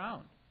turn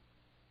around.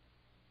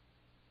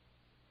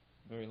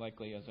 Very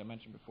likely, as I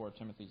mentioned before,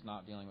 Timothy's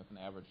not dealing with an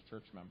average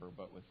church member,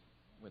 but with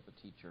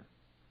a teacher.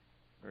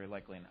 Very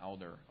likely an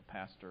elder, a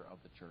pastor of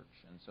the church.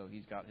 And so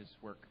he's got his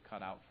work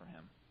cut out for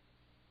him.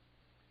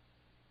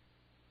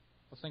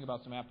 Let's think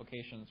about some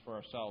applications for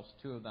ourselves,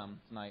 two of them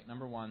tonight.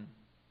 Number one,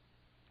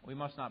 we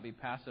must not be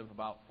passive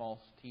about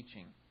false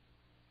teaching.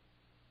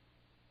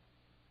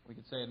 We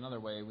could say it another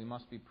way, we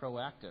must be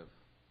proactive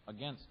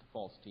against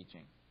false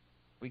teaching.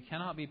 We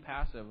cannot be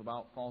passive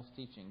about false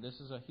teaching. This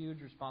is a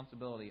huge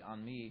responsibility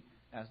on me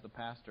as the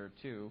pastor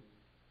to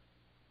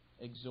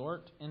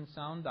exhort in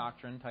sound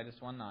doctrine, Titus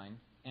 1:9,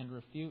 and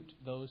refute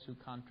those who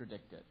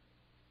contradict it.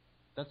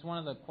 That's one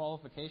of the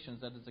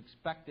qualifications that is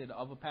expected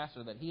of a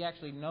pastor, that he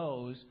actually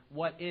knows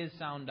what is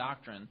sound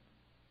doctrine,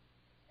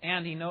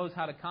 and he knows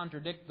how to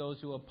contradict those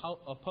who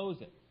oppose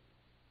it.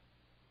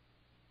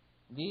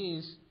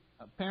 These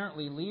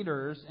apparently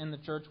leaders in the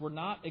church were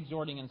not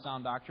exhorting in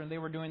sound doctrine. They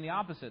were doing the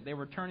opposite. They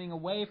were turning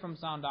away from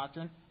sound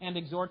doctrine and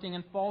exhorting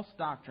in false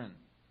doctrine.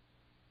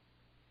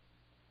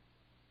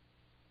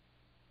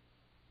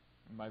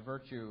 And by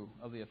virtue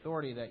of the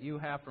authority that you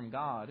have from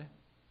God,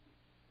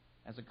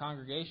 as a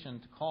congregation,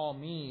 to call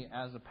me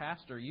as a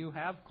pastor, you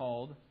have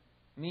called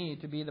me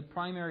to be the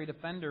primary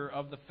defender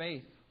of the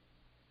faith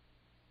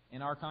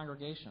in our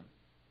congregation.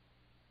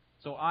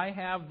 So I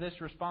have this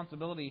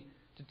responsibility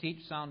to teach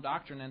sound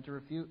doctrine and to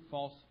refute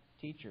false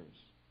teachers.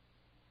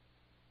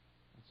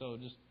 So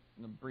just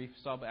a brief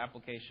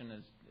sub-application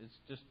is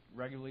just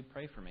regularly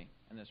pray for me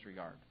in this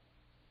regard.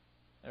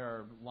 There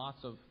are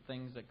lots of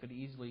things that could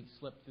easily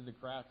slip through the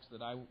cracks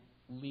that I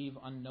leave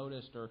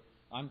unnoticed, or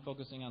I'm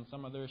focusing on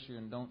some other issue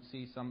and don't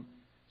see some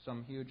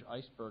huge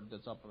iceberg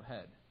that's up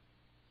ahead.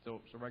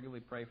 So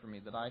regularly pray for me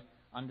that I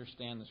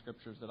understand the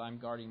Scriptures, that I'm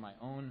guarding my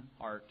own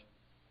heart.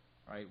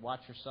 Right?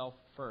 Watch yourself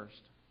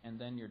first, and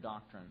then your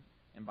doctrine.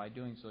 And by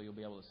doing so, you'll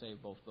be able to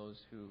save both those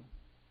who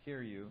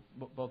hear you,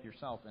 both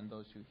yourself and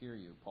those who hear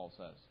you, Paul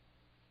says.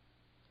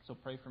 So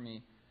pray for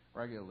me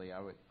regularly. I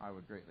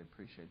would greatly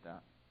appreciate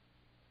that.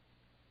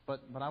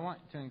 But I want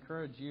to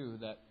encourage you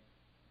that,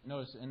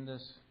 notice in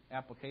this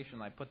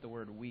application I put the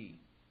word we.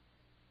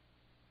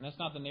 And that's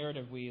not the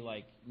narrative we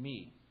like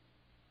me.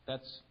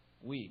 That's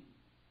we,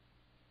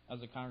 as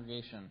a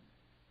congregation,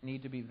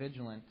 need to be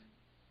vigilant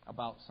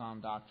about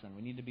sound doctrine.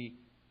 We need to be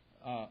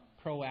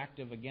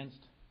proactive against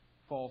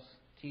false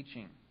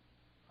teaching.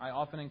 I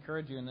often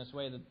encourage you in this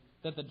way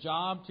that the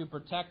job to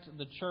protect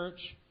the church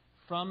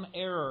from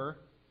error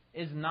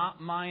is not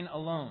mine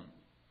alone.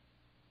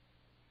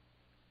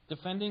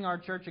 Defending our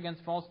church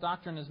against false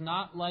doctrine is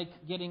not like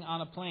getting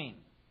on a plane.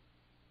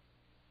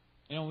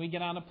 When we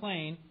get on a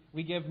plane,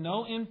 we give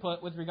no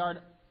input with regard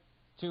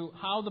to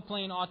how the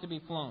plane ought to be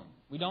flown.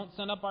 We don't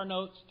send up our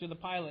notes to the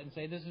pilot and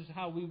say, this is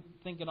how we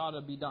think it ought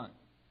to be done.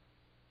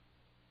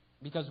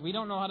 Because we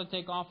don't know how to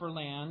take off or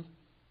land.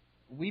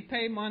 We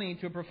pay money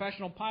to a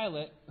professional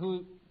pilot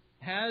who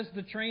has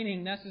the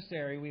training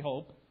necessary, we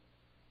hope,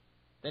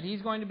 that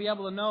he's going to be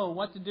able to know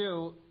what to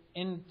do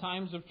in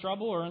times of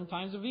trouble or in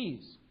times of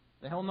ease.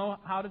 That he'll know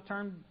how to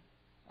turn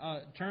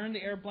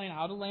the airplane,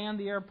 how to land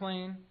the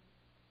airplane,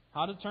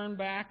 how to turn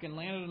back and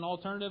land at an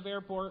alternative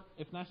airport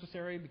if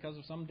necessary because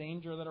of some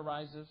danger that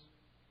arises.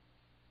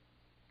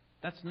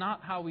 That's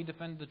not how we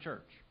defend the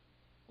church,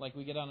 like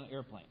we get on an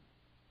airplane.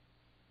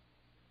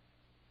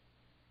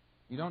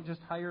 You don't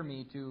just hire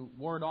me to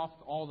ward off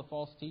all the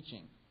false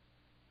teaching.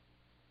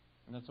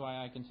 And that's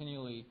why I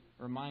continually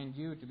remind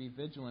you to be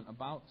vigilant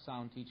about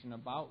sound teaching,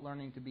 about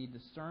learning to be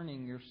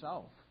discerning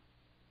yourself.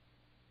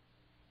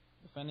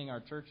 Defending our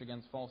church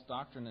against false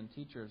doctrine and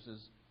teachers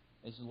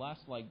is less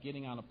like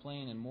getting on a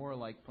plane and more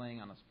like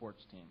playing on a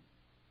sports team.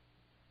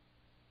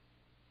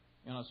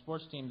 On a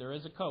sports team, there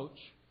is a coach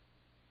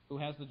who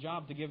has the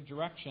job to give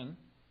direction,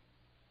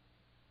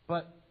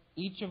 but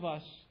each of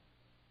us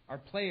are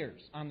players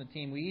on the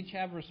team. We each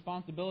have a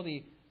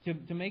responsibility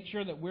to make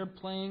sure that we're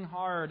playing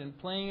hard and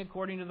playing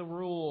according to the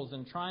rules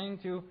and trying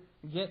to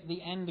get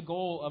the end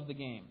goal of the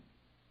game.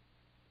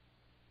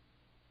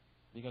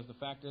 Because the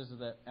fact is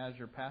that as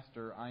your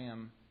pastor, I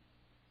am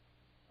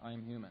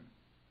human.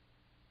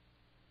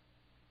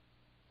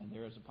 And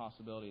there is a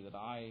possibility that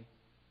I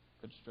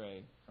could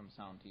stray from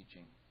sound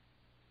teaching.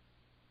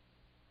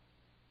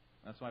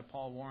 That's why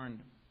Paul warned,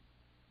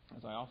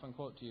 as I often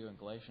quote to you in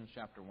Galatians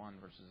chapter 1,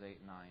 verses 8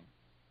 and 9,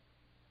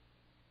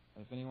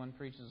 that if anyone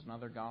preaches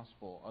another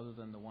gospel other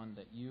than the one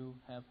that you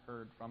have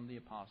heard from the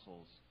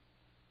apostles,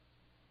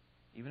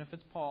 even if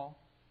it's Paul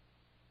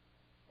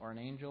or an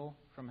angel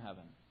from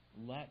heaven,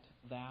 let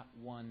that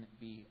one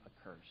be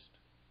accursed.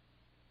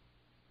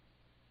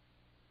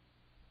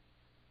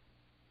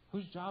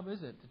 Whose job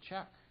is it to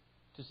check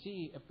to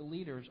see if the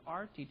leaders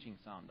are teaching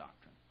sound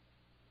doctrine?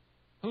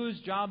 Whose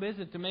job is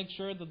it to make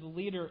sure that the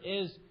leader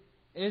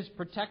is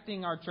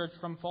protecting our church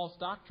from false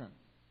doctrine?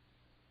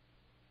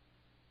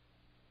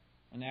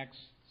 In Acts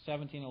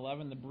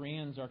 17:11, the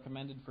Bereans are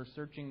commended for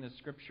searching the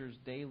Scriptures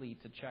daily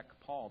to check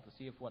Paul, to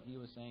see if what he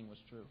was saying was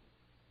true.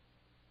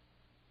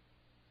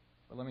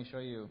 But let me show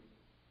you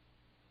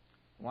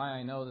why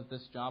I know that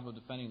this job of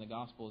defending the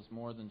gospel is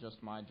more than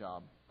just my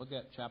job. Look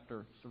at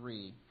chapter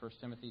 3, 1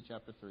 Timothy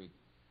chapter 3,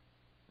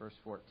 verse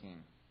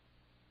 14.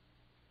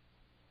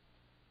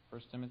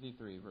 1 Timothy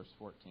 3, verse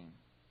 14.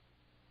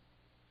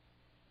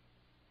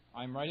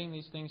 I am writing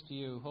these things to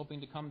you,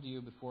 hoping to come to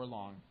you before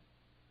long.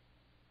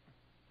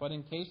 But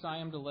in case I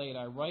am delayed,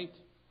 I write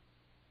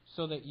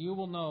so that you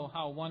will know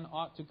how one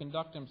ought to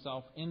conduct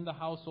himself in the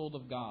household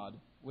of God,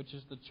 which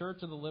is the church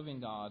of the living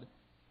God,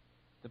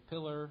 the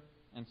pillar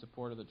and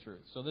support of the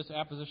truth. So this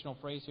appositional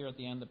phrase here at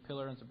the end, the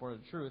pillar and support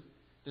of the truth,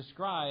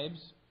 describes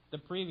the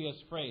previous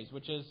phrase,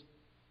 which is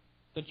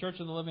the church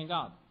of the living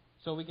God.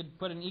 So we could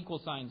put an equal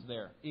sign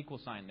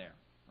there,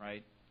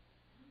 right?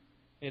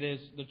 It is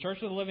the church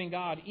of the living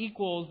God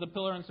equals the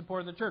pillar and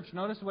support of the church.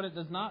 Notice what it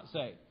does not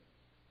say.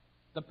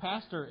 The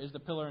pastor is the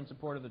pillar and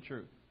support of the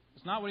truth.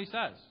 It's not what he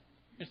says.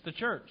 It's the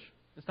church.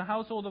 It's the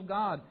household of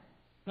God.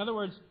 In other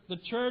words, the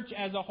church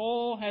as a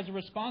whole has a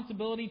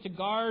responsibility to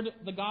guard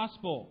the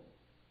gospel.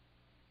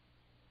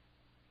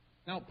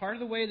 Now, part of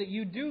the way that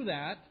you do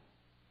that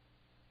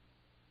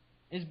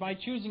is by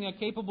choosing a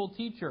capable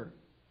teacher.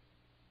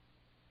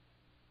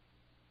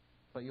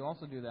 But you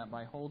also do that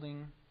by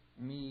holding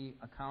me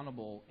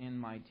accountable in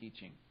my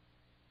teaching.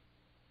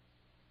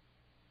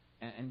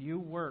 And you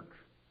work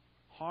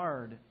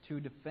hard to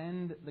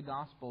defend the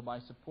gospel by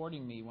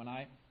supporting me when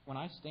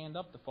I stand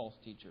up to false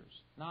teachers.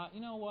 Not,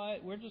 you know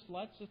what,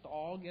 let's just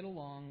all get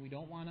along. We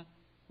don't want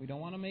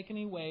to make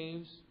any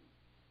waves.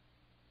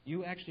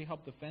 You actually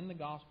help defend the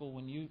gospel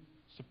when you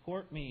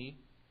support me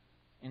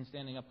in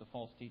standing up to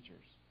false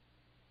teachers.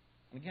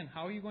 And again,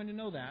 how are you going to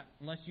know that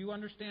unless you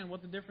understand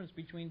what the difference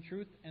between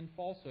truth and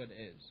falsehood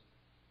is?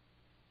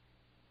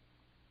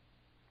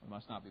 We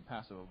must not be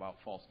passive about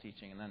false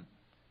teaching. And then,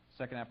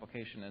 second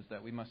application is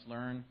that we must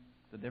learn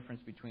the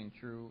difference between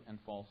true and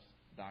false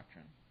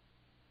doctrine.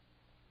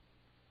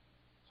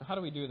 So how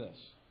do we do this?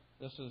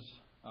 This is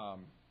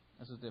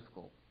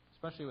difficult,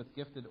 especially with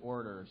gifted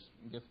orators,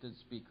 gifted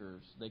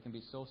speakers. They can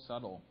be so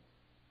subtle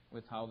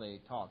with how they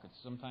talk.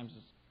 Sometimes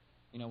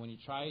when you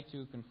try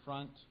to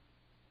confront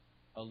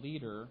a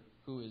leader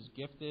who is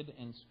gifted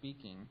in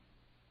speaking,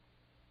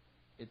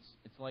 it's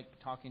like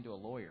talking to a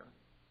lawyer.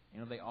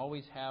 They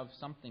always have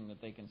something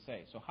that they can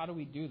say. So how do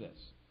we do this?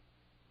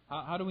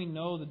 How do we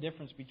know the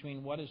difference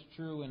between what is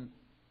true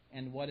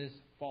and what is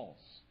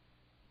false?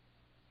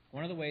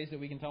 One of the ways that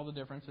we can tell the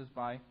difference is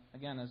by,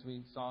 again, as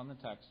we saw in the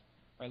text,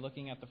 by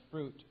looking at the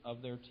fruit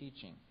of their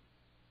teaching.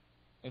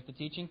 If the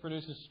teaching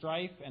produces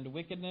strife and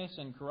wickedness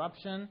and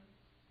corruption,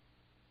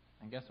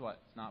 then guess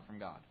what? It's not from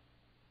God.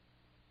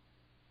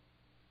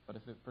 But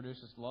if it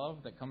produces love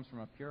that comes from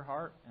a pure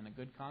heart and a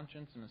good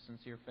conscience and a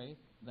sincere faith,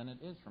 then it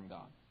is from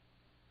God.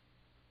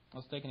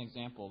 Let's take an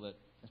example that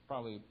is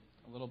probably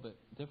a little bit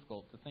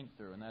difficult to think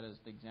through, and that is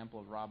the example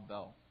of Rob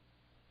Bell.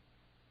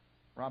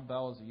 Rob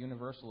Bell is a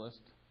universalist.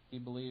 He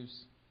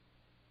believes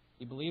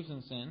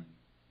in sin.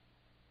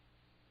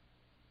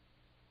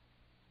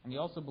 And he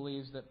also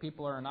believes that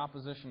people are in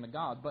opposition to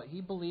God. But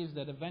he believes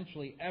that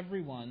eventually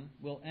everyone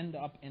will end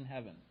up in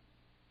heaven,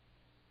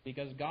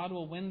 because God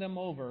will win them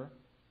over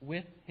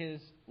with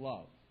His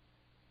love.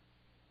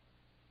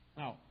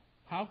 Now,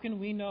 how can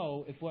we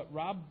know if what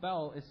Rob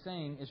Bell is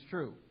saying is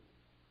true?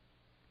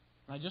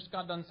 I just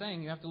got done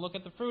saying you have to look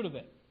at the fruit of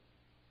it.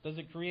 Does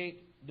it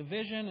create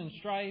division and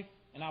strife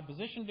and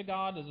opposition to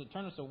God? Does it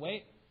turn us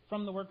away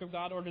from the work of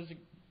God, or does it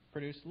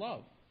produce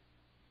love?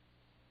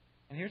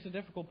 And here's the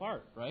difficult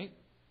part, right?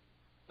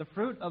 The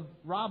fruit of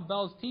Rob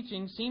Bell's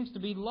teaching seems to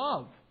be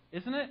love,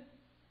 isn't it?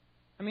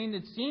 I mean,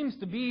 it seems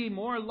to be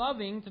more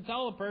loving to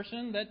tell a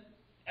person that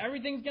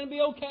everything's going to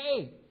be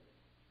okay.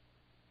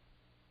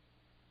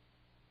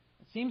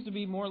 It seems to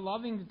be more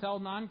loving to tell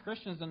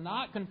non-Christians to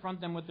not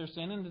confront them with their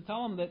sin and to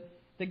tell them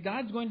that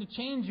God's going to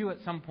change you at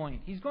some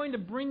point. He's going to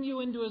bring you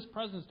into His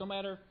presence, no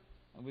matter,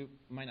 we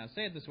might not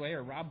say it this way,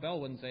 or Rob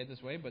Bell wouldn't say it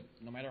this way, but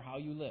no matter how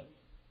you live.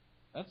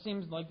 That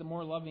seems like the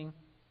more loving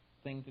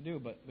thing to do.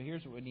 But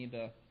here's what we need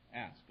to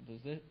ask.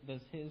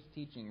 Does his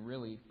teaching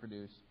really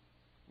produce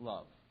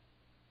love?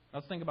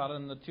 Let's think about it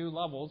in the two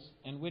levels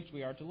in which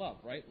we are to love,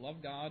 right?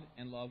 Love God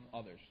and love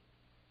others.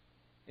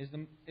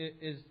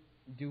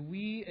 Do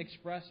we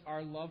express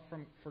our love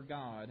for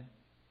God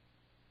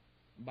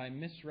by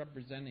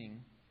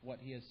misrepresenting what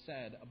He has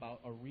said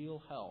about a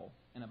real hell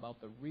and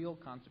about the real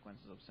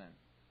consequences of sin?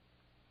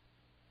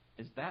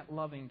 Is that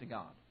loving to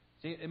God?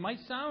 See, it might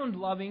sound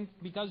loving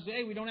because,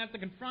 hey, we don't have to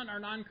confront our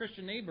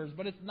non-Christian neighbors,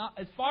 but it's not.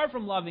 It's far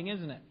from loving,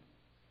 isn't it?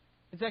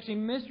 It's actually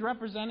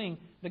misrepresenting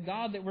the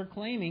God that we're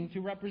claiming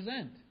to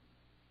represent.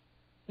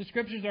 The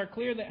Scriptures are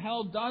clear that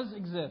hell does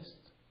exist,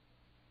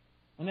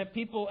 and that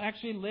people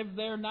actually live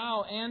there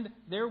now, and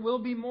there will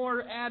be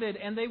more added,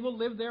 and they will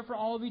live there for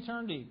all of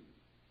eternity.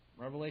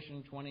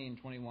 Revelation 20 and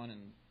 21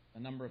 and a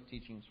number of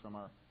teachings from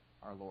our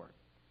Lord.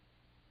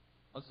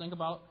 Let's think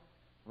about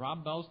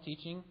Rob Bell's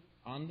teaching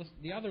on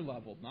the other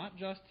level. Not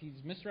just he's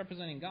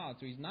misrepresenting God,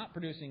 so he's not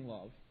producing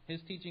love. His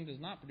teaching does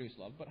not produce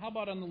love. But how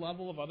about on the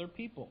level of other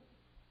people?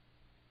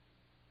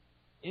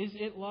 Is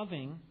it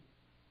loving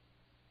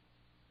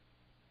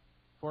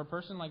for a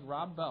person like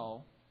Rob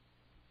Bell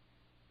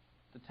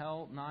to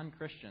tell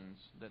non-Christians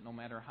that no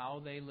matter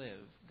how they live,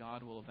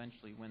 God will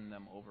eventually win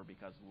them over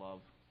because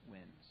love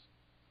wins?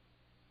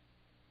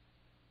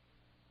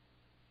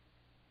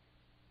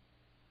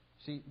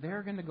 See,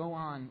 they're going to go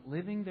on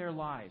living their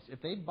lives.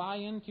 If they buy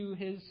into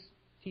his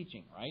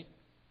teaching, right?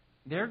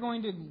 They're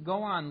going to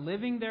go on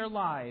living their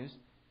lives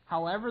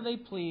however they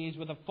please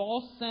with a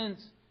false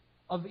sense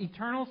of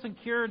eternal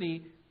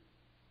security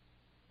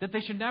that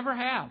they should never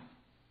have.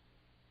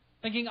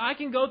 Thinking, I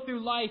can go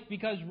through life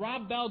because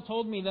Rob Bell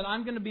told me that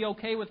I'm going to be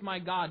okay with my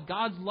God.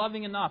 God's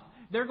loving enough.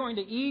 They're going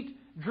to eat,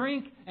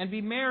 drink, and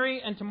be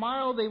merry, and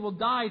tomorrow they will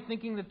die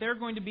thinking that they're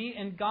going to be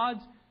in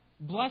God's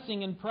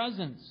blessing and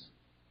presence.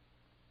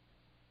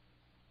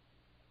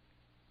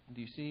 Do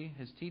you see?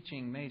 His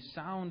teaching may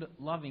sound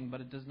loving, but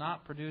it does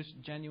not produce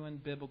genuine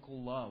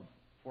biblical love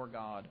for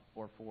God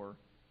or for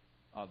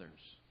others.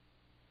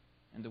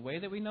 And the way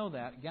that we know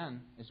that,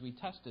 again, is we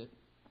test it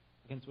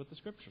against what the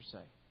Scriptures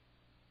say.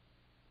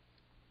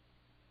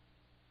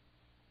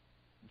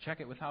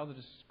 Check it with how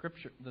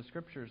the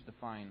Scriptures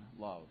define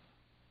love.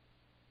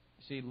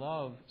 You see,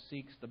 love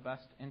seeks the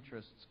best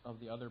interests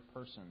of the other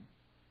person.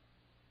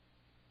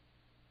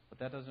 But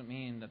that doesn't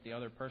mean that the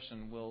other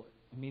person will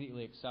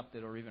immediately accept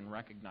it or even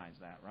recognize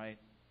that, right?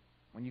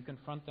 When you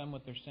confront them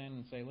with their sin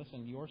and say,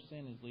 listen, your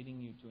sin is leading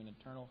you to an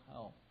eternal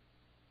hell.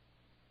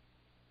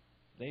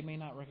 They may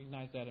not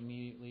recognize that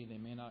immediately. They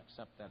may not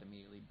accept that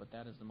immediately. But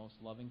that is the most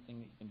loving thing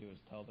that you can do, is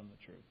tell them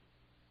the truth.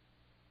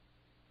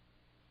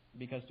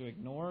 Because to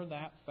ignore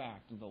that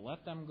fact and to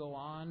let them go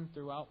on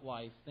throughout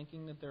life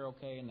thinking that they're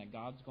okay and that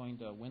God's going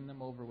to win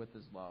them over with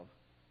His love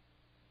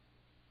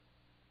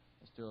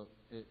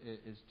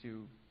is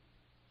to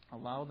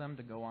allow them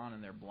to go on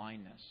in their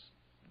blindness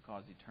and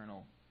cause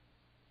eternal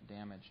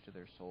damage to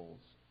their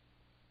souls.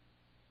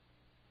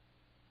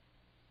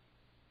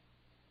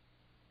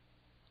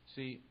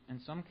 See, in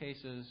some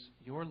cases,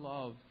 your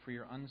love for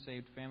your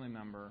unsaved family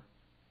member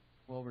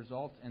will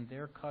result in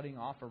their cutting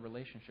off a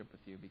relationship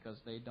with you because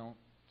they don't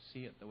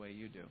see it the way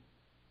you do.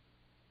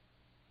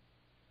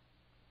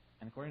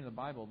 And according to the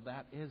Bible,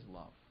 that is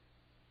love.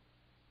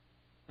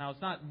 Now,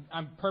 it's not,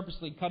 I'm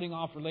purposely cutting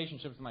off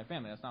relationships with my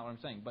family. That's not what I'm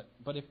saying.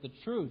 But if the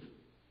truth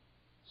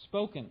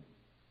spoken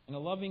in a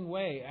loving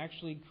way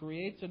actually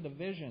creates a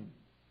division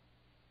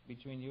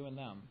between you and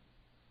them,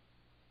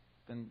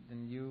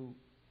 then you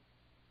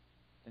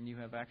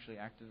have actually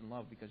acted in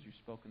love because you've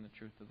spoken the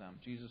truth to them.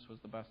 Jesus was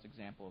the best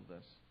example of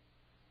this.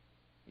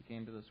 He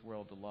came to this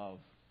world to love,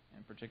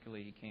 and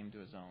particularly He came to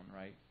His own,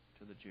 right?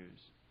 To the Jews.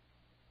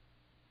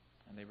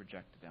 And they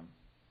rejected Him.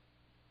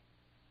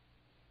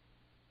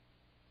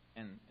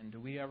 And do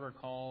we ever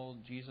call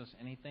Jesus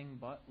anything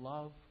but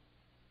love?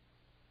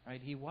 Right?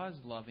 He was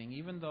loving,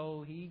 even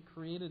though He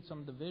created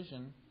some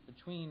division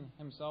between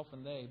Himself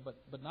and they,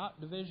 but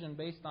not division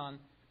based on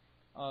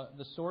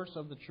the source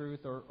of the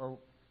truth or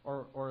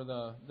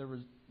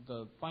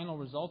the final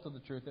result of the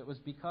truth. It was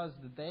because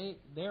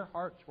their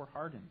hearts were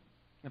hardened.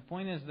 The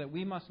point is that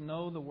we must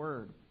know the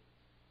Word.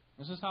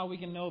 This is how we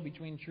can know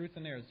between truth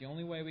and error. It's the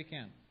only way we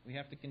can. We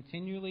have to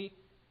continually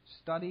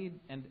study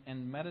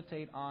and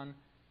meditate on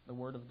the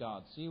Word of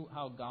God. See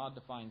how God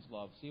defines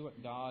love. See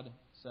what God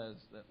says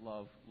that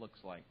love looks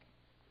like.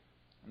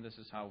 And this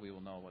is how we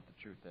will know what the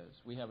truth is.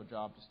 We have a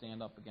job to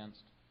stand up against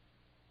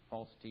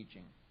false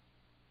teaching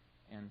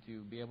and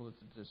to be able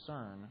to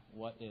discern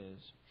what is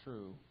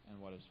true and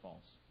what is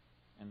false.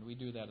 And we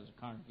do that as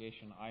a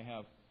congregation. I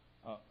have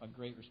a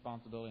great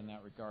responsibility in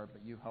that regard,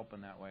 but you help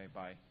in that way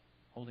by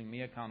holding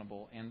me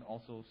accountable and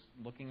also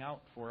looking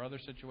out for other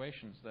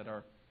situations that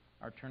are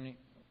turning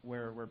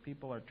where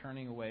people are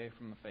turning away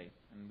from the faith.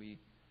 And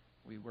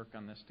we work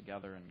on this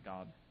together, and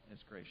God is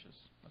gracious.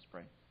 Let's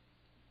pray.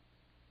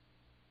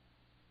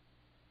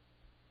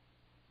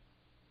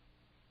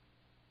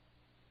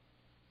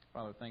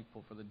 Father,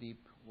 thankful for the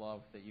deep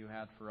love that you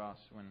had for us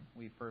when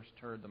we first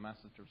heard the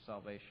message of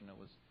salvation. It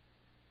was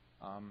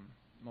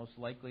most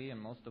likely, and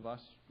most of us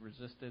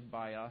resisted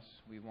by us.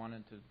 We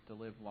wanted to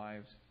live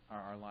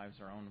our lives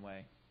our own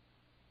way,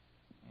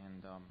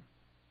 and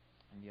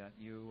yet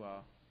you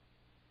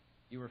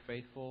were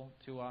faithful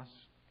to us.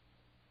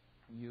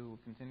 You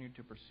continued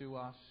to pursue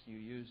us. You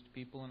used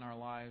people in our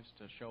lives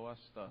to show us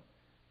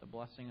the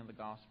blessing of the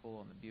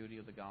gospel and the beauty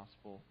of the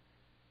gospel.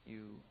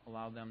 You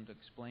allowed them to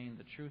explain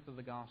the truth of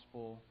the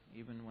gospel,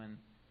 even when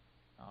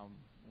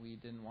we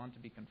didn't want to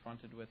be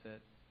confronted with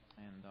it.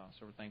 And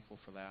so we're thankful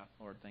for that.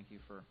 Lord, thank you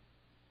for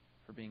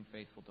being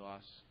faithful to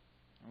us.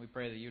 And we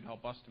pray that you'd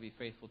help us to be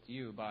faithful to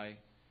you by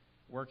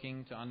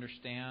working to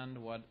understand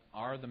what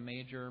are the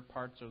major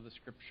parts of the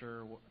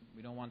Scripture.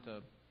 We don't want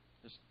to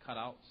just cut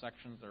out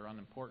sections that are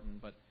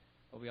unimportant, but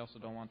we also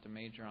don't want to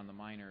major on the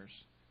minors.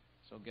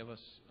 So give us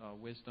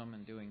wisdom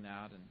in doing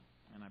that,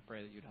 and I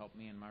pray that you'd help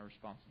me in my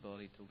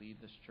responsibility to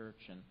lead this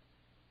church and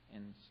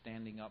in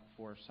standing up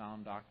for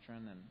sound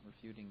doctrine and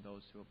refuting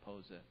those who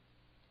oppose it.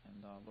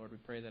 And Lord, we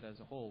pray that as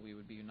a whole we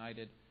would be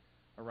united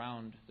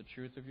around the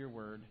truth of your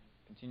word,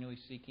 continually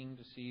seeking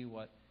to see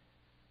what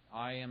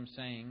I am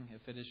saying,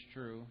 if it is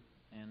true,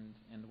 and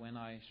when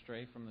I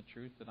stray from the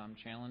truth, that I'm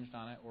challenged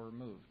on it or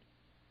removed.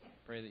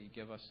 Pray that you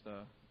give us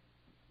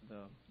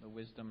the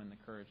wisdom and the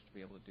courage to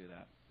be able to do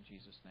that. In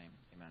Jesus' name,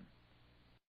 amen.